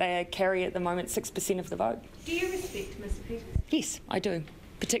 accepting that they carry at the moment 6% of the vote. Do you respect Mr Peters? Yes, I do,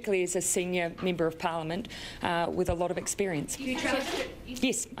 particularly as a senior member of Parliament with a lot of experience. Do you trust it?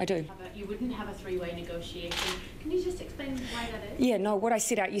 Yes, I do. You wouldn't have a three-way negotiation. Can you just explain why that is? Yeah, no, what I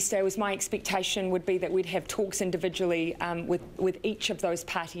set out yesterday was my expectation would be that we'd have talks individually with each of those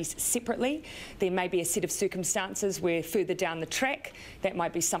parties separately. There may be a set of circumstances where further down the track that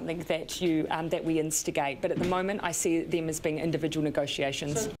might be something that that we instigate, but at the moment I see them as being individual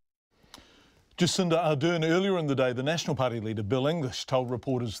negotiations. Jacinda Ardern earlier in the day, the National Party leader Bill English told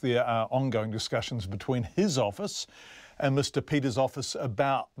reporters there are ongoing discussions between his office and Mr Peters' office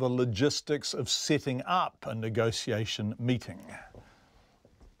about the logistics of setting up a negotiation meeting.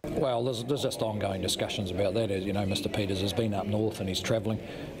 Well, there's just ongoing discussions about that. As you know, Mr Peters has been up north and he's travelling.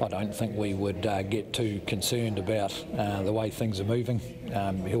 I don't think we would get too concerned about the way things are moving.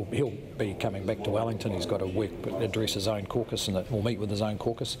 He'll be coming back to Wellington. He's got to address his own caucus and will meet with his own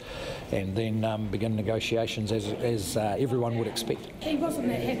caucus and then begin negotiations as everyone would expect. He wasn't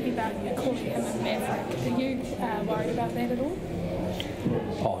that happy about calling him a maverick. Are you worried about that at all?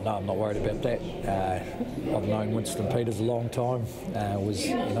 Oh no, I'm not worried about that. I've known Winston Peters a long time.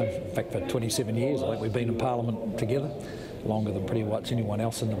 In fact, for 27 years, I think we've been in Parliament together, longer than pretty much anyone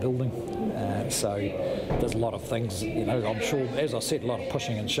else in the building. So there's a lot of things, I'm sure, as I said, a lot of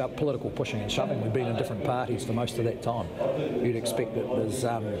pushing and political pushing and shoving. We've been in different parties for most of that time. You'd expect that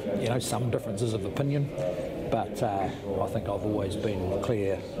there's, some differences of opinion, but I think I've always been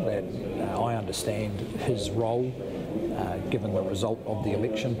clear that I understand his role. Given the result of the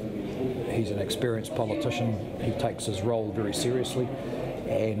election, he's an experienced politician. He takes his role very seriously,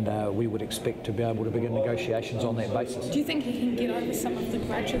 and we would expect to be able to begin negotiations on that basis. Do you think he can get over some of the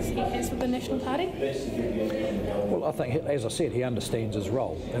grudges he has with the National Party? Well, I think, as I said, he understands his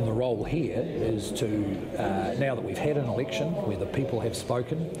role, and the role here is to, now that we've had an election where the people have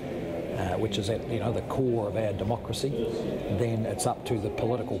spoken, which is at the core of our democracy, then it's up to the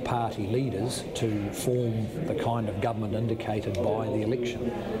political party leaders to form the kind of government indicated by the election.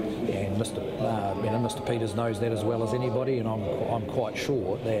 And Mr. Peters knows that as well as anybody, and I'm quite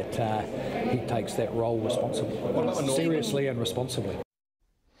sure that he takes that role seriously and responsibly.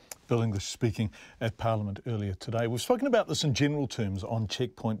 Bill English speaking at Parliament earlier today. We've spoken about this in general terms on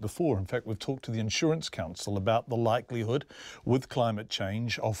Checkpoint before. In fact, we've talked to the Insurance Council about the likelihood, with climate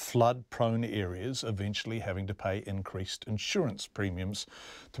change, of flood-prone areas eventually having to pay increased insurance premiums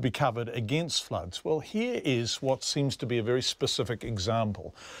to be covered against floods. Well, here is what seems to be a very specific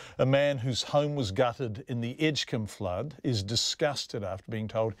example. A man whose home was gutted in the Edgecombe flood is disgusted after being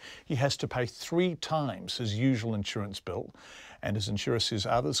told he has to pay 3 times his usual insurance bill, and his insurer says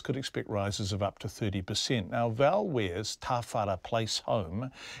others could expect rises of up to 30%. Now, Val Ware's Tawhara Place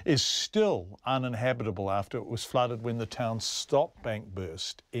home is still uninhabitable after it was flooded when the town's stop bank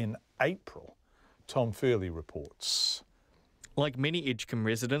burst in April. Tom Furley reports. Like many Edgecombe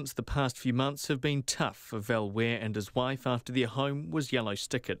residents, the past few months have been tough for Val Ware and his wife after their home was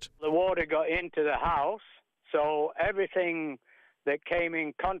yellow-stickered. The water got into the house, so everything that came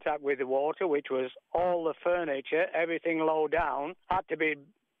in contact with the water, which was all the furniture, everything low down, had to be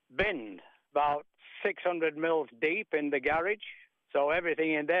binned about 600 mils deep in the garage. So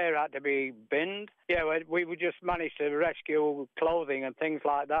everything in there had to be binned. Yeah, we just managed to rescue clothing and things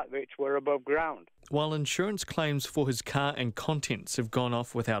like that, which were above ground. While insurance claims for his car and contents have gone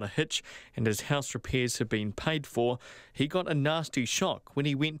off without a hitch and his house repairs have been paid for, he got a nasty shock when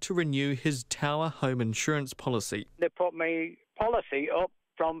he went to renew his Tower home insurance policy. They put my policy up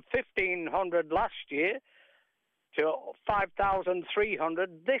from $1,500 last year to $5,300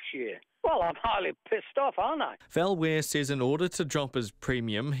 this year. Well, I'm highly pissed off, aren't I? Val Ware says in order to drop his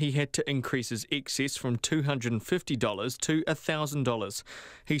premium, he had to increase his excess from $250 to $1,000.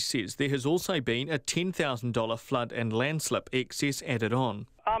 He says there has also been a $10,000 flood and landslip excess added on.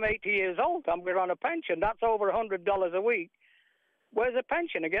 I'm 80 years old. We're on a pension. That's over $100 a week. Where's a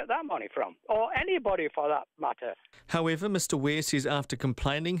pension to get that money from? Or anybody for that matter. However, Mr Ware says after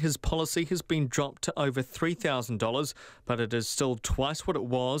complaining, his policy has been dropped to over $3,000, but it is still twice what it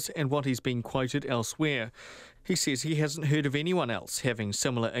was and what he's been quoted elsewhere. He says he hasn't heard of anyone else having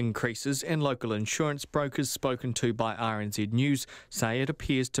similar increases, and local insurance brokers spoken to by RNZ News say it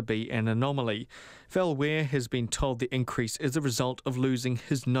appears to be an anomaly. Val Ware has been told the increase is a result of losing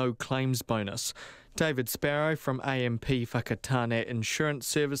his no claims bonus. David Sparrow from AMP Whakatane Insurance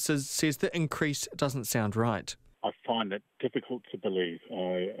Services says the increase doesn't sound right. I find it difficult to believe.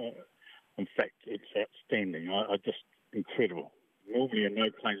 In fact, it's outstanding. Just incredible. Normally a no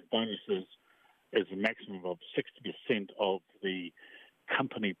claims bonus is a maximum of 60% of the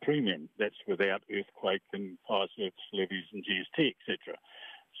company premium. That's without earthquake and fire service levies and GST, etc.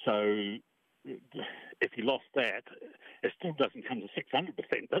 So if you lost that, it still doesn't come to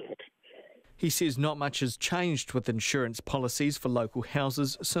 600%, does it? He says not much has changed with insurance policies for local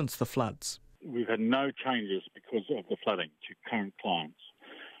houses since the floods. We've had no changes because of the flooding to current clients.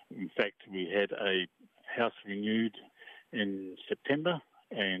 In fact, we had a house renewed in September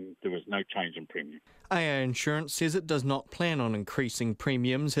and there was no change in premium. AA Insurance says it does not plan on increasing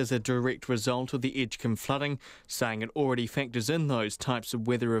premiums as a direct result of the Edgecombe flooding, saying it already factors in those types of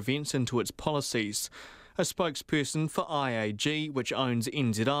weather events into its policies. A spokesperson for IAG, which owns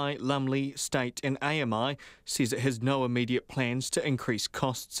NZI, Lumley, State and AMI, says it has no immediate plans to increase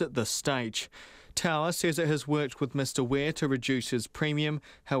costs at this stage. Tower says it has worked with Mr Ware to reduce his premium.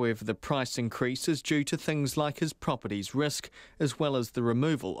 However, the price increase is due to things like his property's risk, as well as the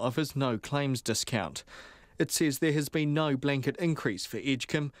removal of his no claims discount. It says there has been no blanket increase for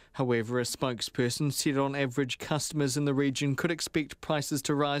Edgecombe. However, a spokesperson said on average customers in the region could expect prices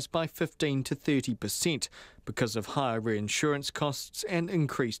to rise by 15 to 30% because of higher reinsurance costs and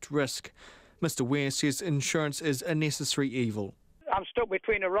increased risk. Mr Ware says insurance is a necessary evil. I'm stuck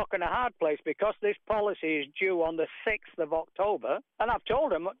between a rock and a hard place because this policy is due on the 6th of October, and I've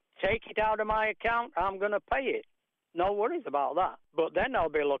told them, take it out of my account, I'm going to pay it. No worries about that. But then I'll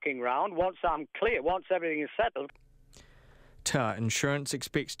be looking round once I'm clear, once everything is settled. Tower Insurance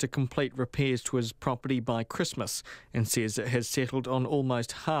expects to complete repairs to his property by Christmas and says it has settled on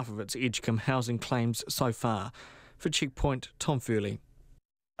almost half of its Edgecombe housing claims so far. For Checkpoint, Tom Furley.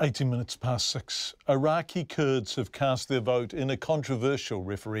 18 minutes past 6. Iraqi Kurds have cast their vote in a controversial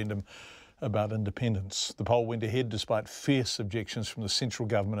referendum about independence. The poll went ahead despite fierce objections from the central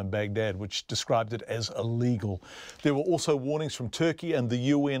government in Baghdad, which described it as illegal. There were also warnings from Turkey and the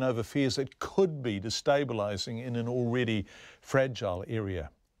UN over fears it could be destabilising in an already fragile area.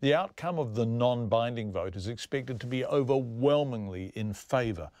 The outcome of the non-binding vote is expected to be overwhelmingly in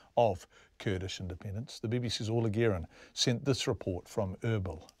favour of Kurdish independence. The BBC's Orla Guerin sent this report from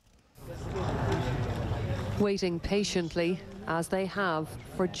Erbil. Waiting patiently, as they have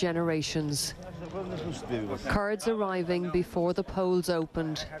for generations. Kurds arriving before the polls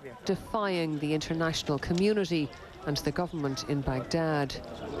opened, defying the international community and the government in Baghdad.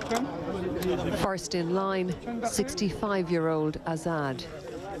 First in line, 65-year-old Azad.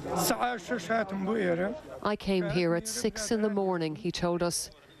 I came here at 6 in the morning, he told us.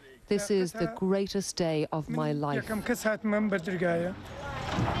 This is the greatest day of my life.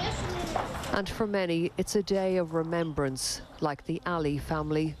 And for many, it's a day of remembrance, like the Ali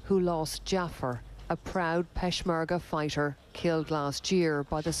family who lost Jafar, a proud Peshmerga fighter killed last year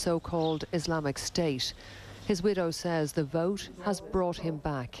by the so-called Islamic State. His widow says the vote has brought him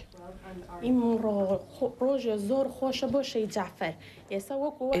back.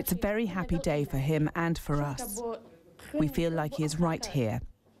 It's a very happy day for him and for us. We feel like he is right here.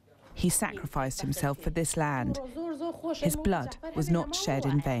 He sacrificed himself for this land. His blood was not shed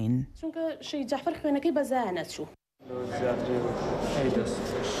in vain.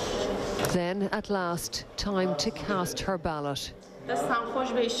 Then, at last, time to cast her ballot.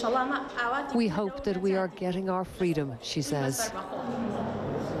 We hope that we are getting our freedom, she says.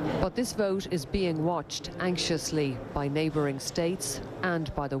 But this vote is being watched anxiously by neighbouring states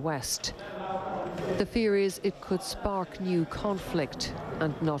and by the West. The fear is it could spark new conflict,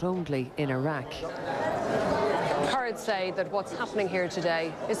 and not only in Iraq. Kurds say that what's happening here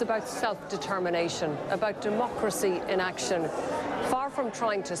today is about self-determination, about democracy in action. Far from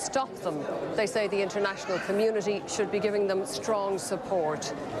trying to stop them, they say the international community should be giving them strong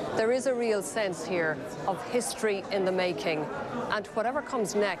support. There is a real sense here of history in the making, and whatever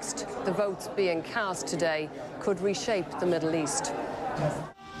comes next, the votes being cast today could reshape the Middle East.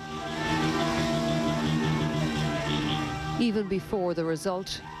 Even before the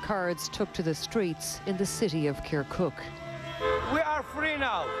result, Kurds took to the streets in the city of Kirkuk. We are free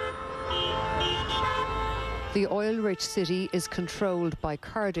now. The oil-rich city is controlled by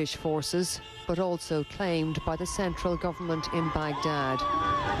Kurdish forces, but also claimed by the central government in Baghdad.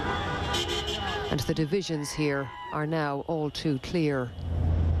 And the divisions here are now all too clear.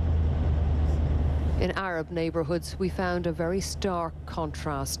 In Arab neighbourhoods, we found a very stark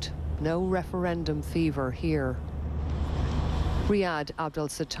contrast. No referendum fever here. Riyadh Abdel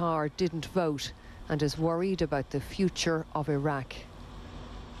Sattar didn't vote and is worried about the future of Iraq.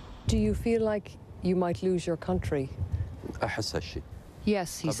 Do you feel like you might lose your country?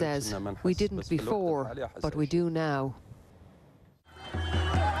 Yes, he says. We didn't before, but we do now.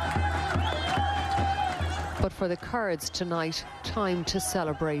 But for the Kurds tonight, time to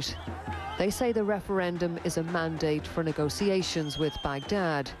celebrate. They say the referendum is a mandate for negotiations with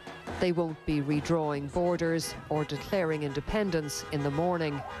Baghdad. They won't be redrawing borders or declaring independence in the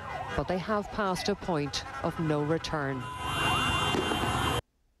morning, but they have passed a point of no return.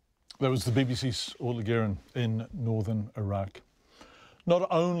 That was the BBC's Orla Guerin in northern Iraq. Not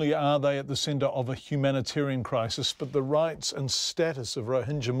only are they at the centre of a humanitarian crisis, but the rights and status of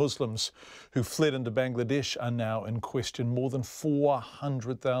Rohingya Muslims who fled into Bangladesh are now in question. More than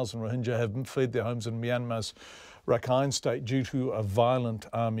 400,000 Rohingya have fled their homes in Myanmar's Rakhine state due to a violent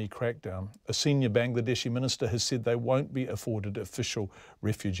army crackdown. A senior Bangladeshi minister has said they won't be afforded official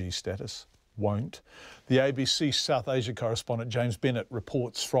refugee status. Won't. The ABC South Asia correspondent James Bennett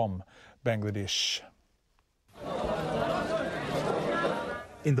reports from Bangladesh.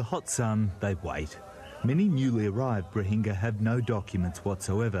 In the hot sun, they wait. Many newly arrived Rohingya have no documents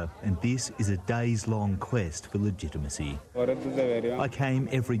whatsoever, and this is a days-long quest for legitimacy. I came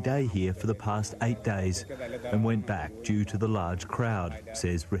every day here for the past 8 days and went back due to the large crowd,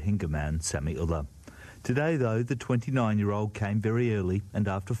 says Rohingya man Samiullah. Today, though, the 29-year-old came very early and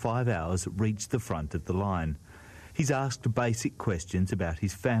after 5 hours reached the front of the line. He's asked basic questions about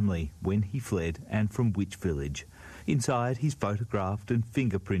his family, when he fled and from which village. Inside, he's photographed and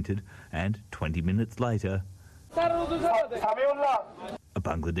fingerprinted, and 20 minutes later, a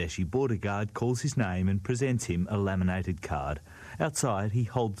Bangladeshi border guard calls his name and presents him a laminated card. Outside, he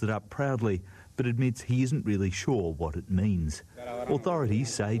holds it up proudly, but admits he isn't really sure what it means.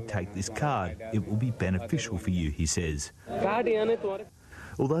 Authorities say, take this card, it will be beneficial for you, he says.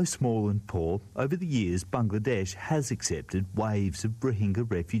 Although small and poor, over the years Bangladesh has accepted waves of Rohingya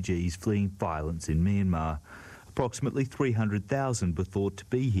refugees fleeing violence in Myanmar. Approximately 300,000 were thought to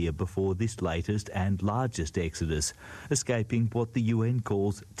be here before this latest and largest exodus, escaping what the UN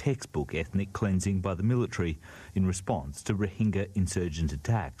calls textbook ethnic cleansing by the military in response to Rohingya insurgent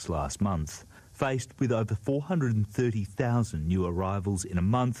attacks last month. Faced with over 430,000 new arrivals in a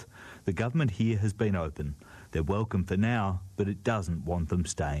month, the government here has been open. They're welcome for now, but it doesn't want them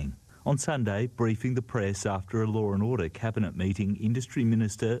staying. On Sunday, briefing the press after a Law and Order cabinet meeting, Industry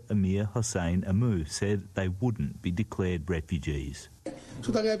Minister Amir Hossain Amu said they wouldn't be declared refugees.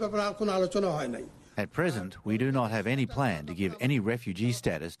 At present, we do not have any plan to give any refugee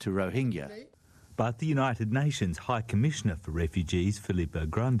status to Rohingya. But the United Nations High Commissioner for Refugees, Filippo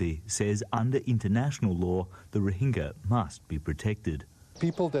Grandi, says under international law, the Rohingya must be protected.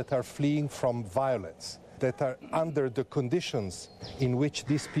 People that are fleeing from violence, that are under the conditions in which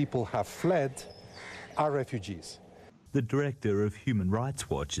these people have fled, are refugees. The director of Human Rights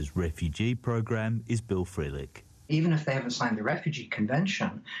Watch's refugee program is Bill Frelich. Even if they haven't signed the Refugee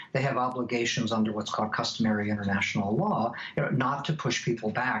Convention, they have obligations under what's called customary international law, not to push people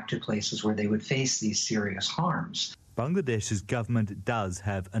back to places where they would face these serious harms. Bangladesh's government does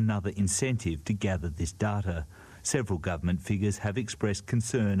have another incentive to gather this data. Several government figures have expressed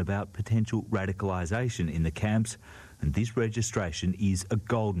concern about potential radicalisation in the camps, and this registration is a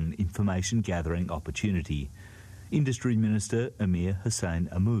golden information gathering opportunity. Industry Minister Amir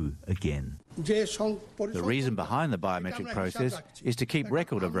Hossain Amu again. The reason behind the biometric process is to keep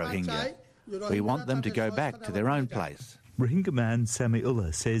record of Rohingya. We want them to go back to their own place. Rohingya man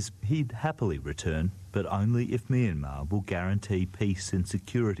Samiullah says he'd happily return, but only if Myanmar will guarantee peace and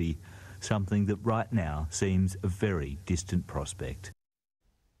security, something that right now seems a very distant prospect.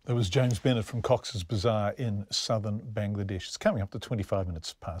 There was James Bennett from Cox's Bazar in southern Bangladesh. It's coming up to 25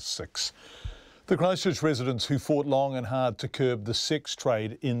 minutes past 6. The Christchurch residents who fought long and hard to curb the sex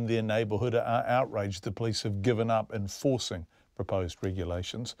trade in their neighbourhood are outraged the police have given up enforcing proposed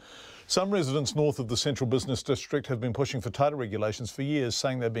regulations. Some residents north of the Central Business District have been pushing for tighter regulations for years,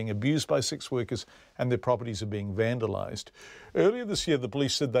 saying they're being abused by sex workers and their properties are being vandalised. Earlier this year, the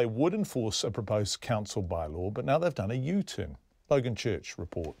police said they would enforce a proposed council bylaw, but now they've done a U-turn. Logan Church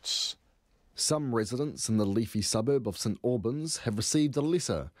reports. Some residents in the leafy suburb of St Albans have received a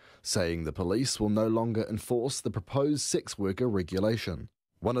letter saying the police will no longer enforce the proposed sex worker regulation.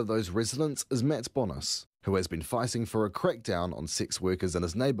 One of those residents is Matt Bonas, who has been fighting for a crackdown on sex workers in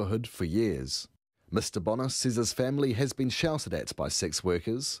his neighbourhood for years. Mr Bonas says his family has been shouted at by sex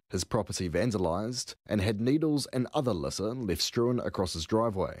workers, his property vandalised, and had needles and other litter left strewn across his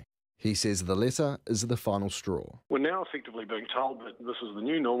driveway. He says the letter is the final straw. We're now effectively being told that this is the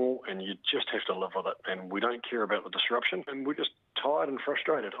new normal and you just have to live with it, and we don't care about the disruption, and we're just tired and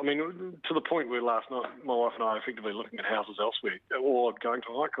frustrated. I mean, to the point where last night my wife and I are effectively looking at houses elsewhere or going to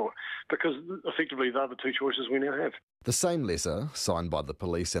High Court, because effectively they're the two choices we now have. The same letter, signed by the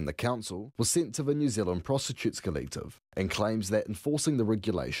police and the council, was sent to the New Zealand Prostitutes Collective and claims that enforcing the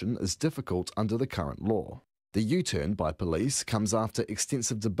regulation is difficult under the current law. The U-turn by police comes after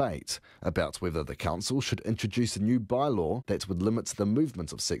extensive debate about whether the council should introduce a new bylaw that would limit the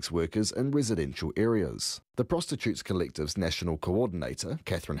movement of sex workers in residential areas. The Prostitutes Collective's national coordinator,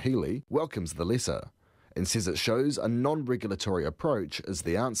 Catherine Healy, welcomes the letter and says it shows a non-regulatory approach is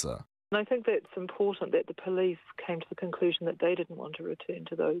the answer. And I think that's important that the police came to the conclusion that they didn't want to return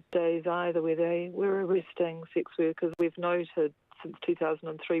to those days either, where they were arresting sex workers. We've noted since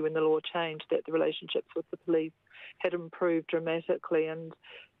 2003, when the law changed, that the relationships with the police had improved dramatically. And,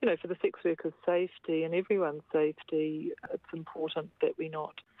 you know, for the sex workers' safety and everyone's safety, it's important that we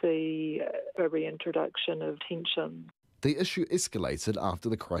not see a reintroduction of tension. The issue escalated after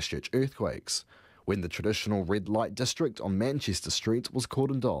the Christchurch earthquakes, when the traditional red light district on Manchester Street was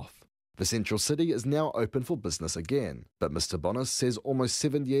cordoned off. The central city is now open for business again, but Mr Bonas says almost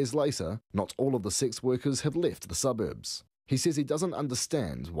 7 years later, not all of the sex workers have left the suburbs. He says he doesn't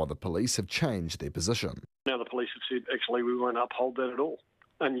understand why the police have changed their position. Now the police have said, actually, we won't uphold that at all.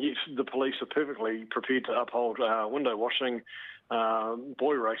 And yet the police are perfectly prepared to uphold window washing,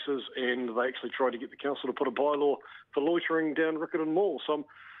 boy races, and they actually tried to get the council to put a bylaw for loitering down Riccarton Mall. So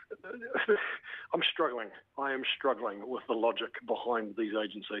I'm struggling. I am struggling with the logic behind these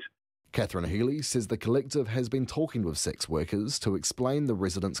agencies. Catherine Healy says the collective has been talking with sex workers to explain the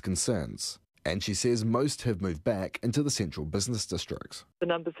residents' concerns. And she says most have moved back into the Central Business District. The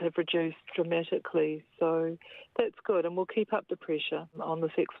numbers have reduced dramatically, so that's good, and we'll keep up the pressure on the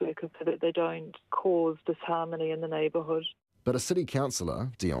sex workers so that they don't cause disharmony in the neighbourhood. But a city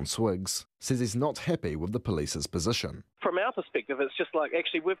councillor, Dion Swiggs, says he's not happy with the police's position. From our perspective, it's just like,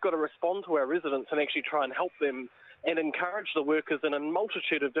 actually, we've got to respond to our residents and actually try and help them and encourage the workers in a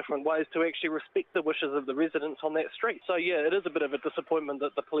multitude of different ways to actually respect the wishes of the residents on that street. So yeah, it is a bit of a disappointment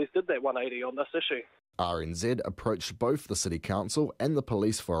that the police did that 180 on this issue. RNZ approached both the City Council and the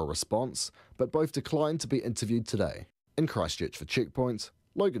police for a response, but both declined to be interviewed today. In Christchurch for Checkpoint,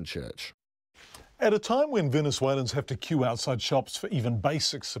 Logan Church. At a time when Venezuelans have to queue outside shops for even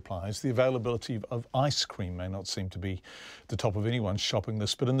basic supplies, the availability of ice cream may not seem to be the top of anyone's shopping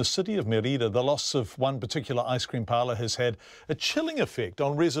list. But in the city of Merida, the loss of one particular ice cream parlour has had a chilling effect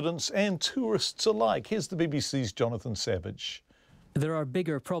on residents and tourists alike. Here's the BBC's Jonathan Savage. There are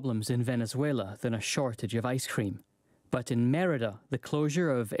bigger problems in Venezuela than a shortage of ice cream. But in Merida, the closure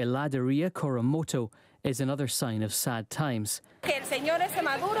of Heladeria Coromoto is another sign of sad times.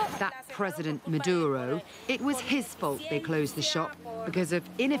 That President Maduro, it was his fault they closed the shop because of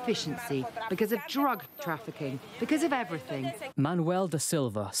inefficiency, because of drug trafficking, because of everything. Manuel da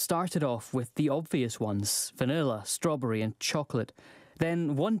Silva started off with the obvious ones, vanilla, strawberry and chocolate.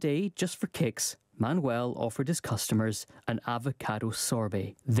 Then one day, just for kicks, Manuel offered his customers an avocado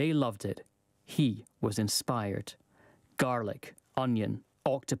sorbet. They loved it. He was inspired. Garlic, onion,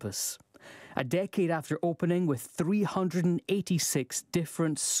 octopus. A decade after opening, with 386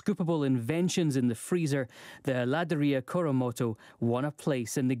 different scoopable inventions in the freezer, the Heladeria Coromoto won a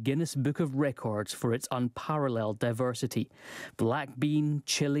place in the Guinness Book of Records for its unparalleled diversity. Black bean,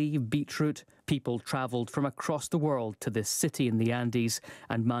 chili, beetroot. People travelled from across the world to this city in the Andes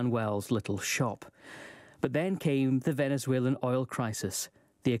and Manuel's little shop. But then came the Venezuelan oil crisis.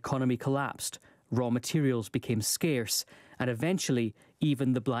 The economy collapsed, raw materials became scarce, and eventually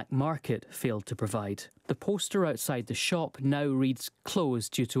even the black market failed to provide. The poster outside the shop now reads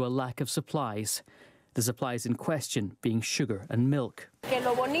closed due to a lack of supplies. The supplies in question being sugar and milk.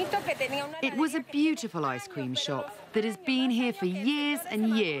 It was a beautiful ice cream shop that has been here for years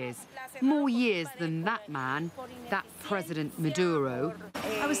and years. More years than that man, that President Maduro.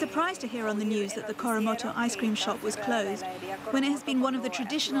 I was surprised to hear on the news that the Coromoto ice cream shop was closed, when it has been one of the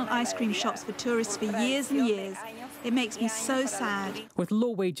traditional ice cream shops for tourists for years and years. It makes me so sad. With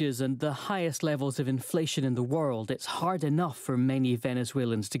low wages and the highest levels of inflation in the world, it's hard enough for many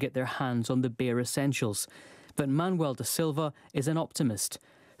Venezuelans to get their hands on the bare essentials. But Manuel da Silva is an optimist.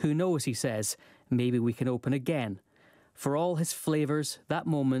 Who knows, he says, maybe we can open again. For all his flavours, that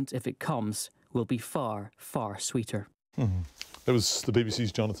moment, if it comes, will be far, far sweeter. That was the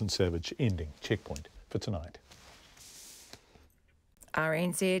BBC's Jonathan Savage ending Checkpoint for tonight.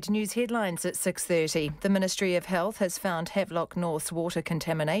 RNZ News headlines at 6:30. The Ministry of Health has found Havelock North's water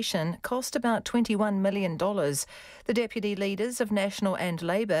contamination cost about $21 million. The deputy leaders of National and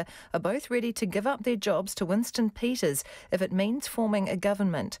Labour are both ready to give up their jobs to Winston Peters if it means forming a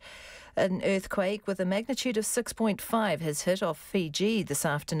government. An earthquake with a magnitude of 6.5 has hit off Fiji this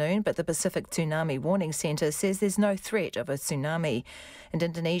afternoon, but the Pacific Tsunami Warning Centre says there's no threat of a tsunami. And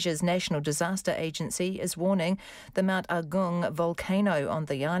Indonesia's National Disaster Agency is warning the Mount Agung volcano on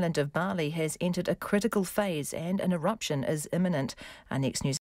the island of Bali has entered a critical phase and an eruption is imminent. Our next news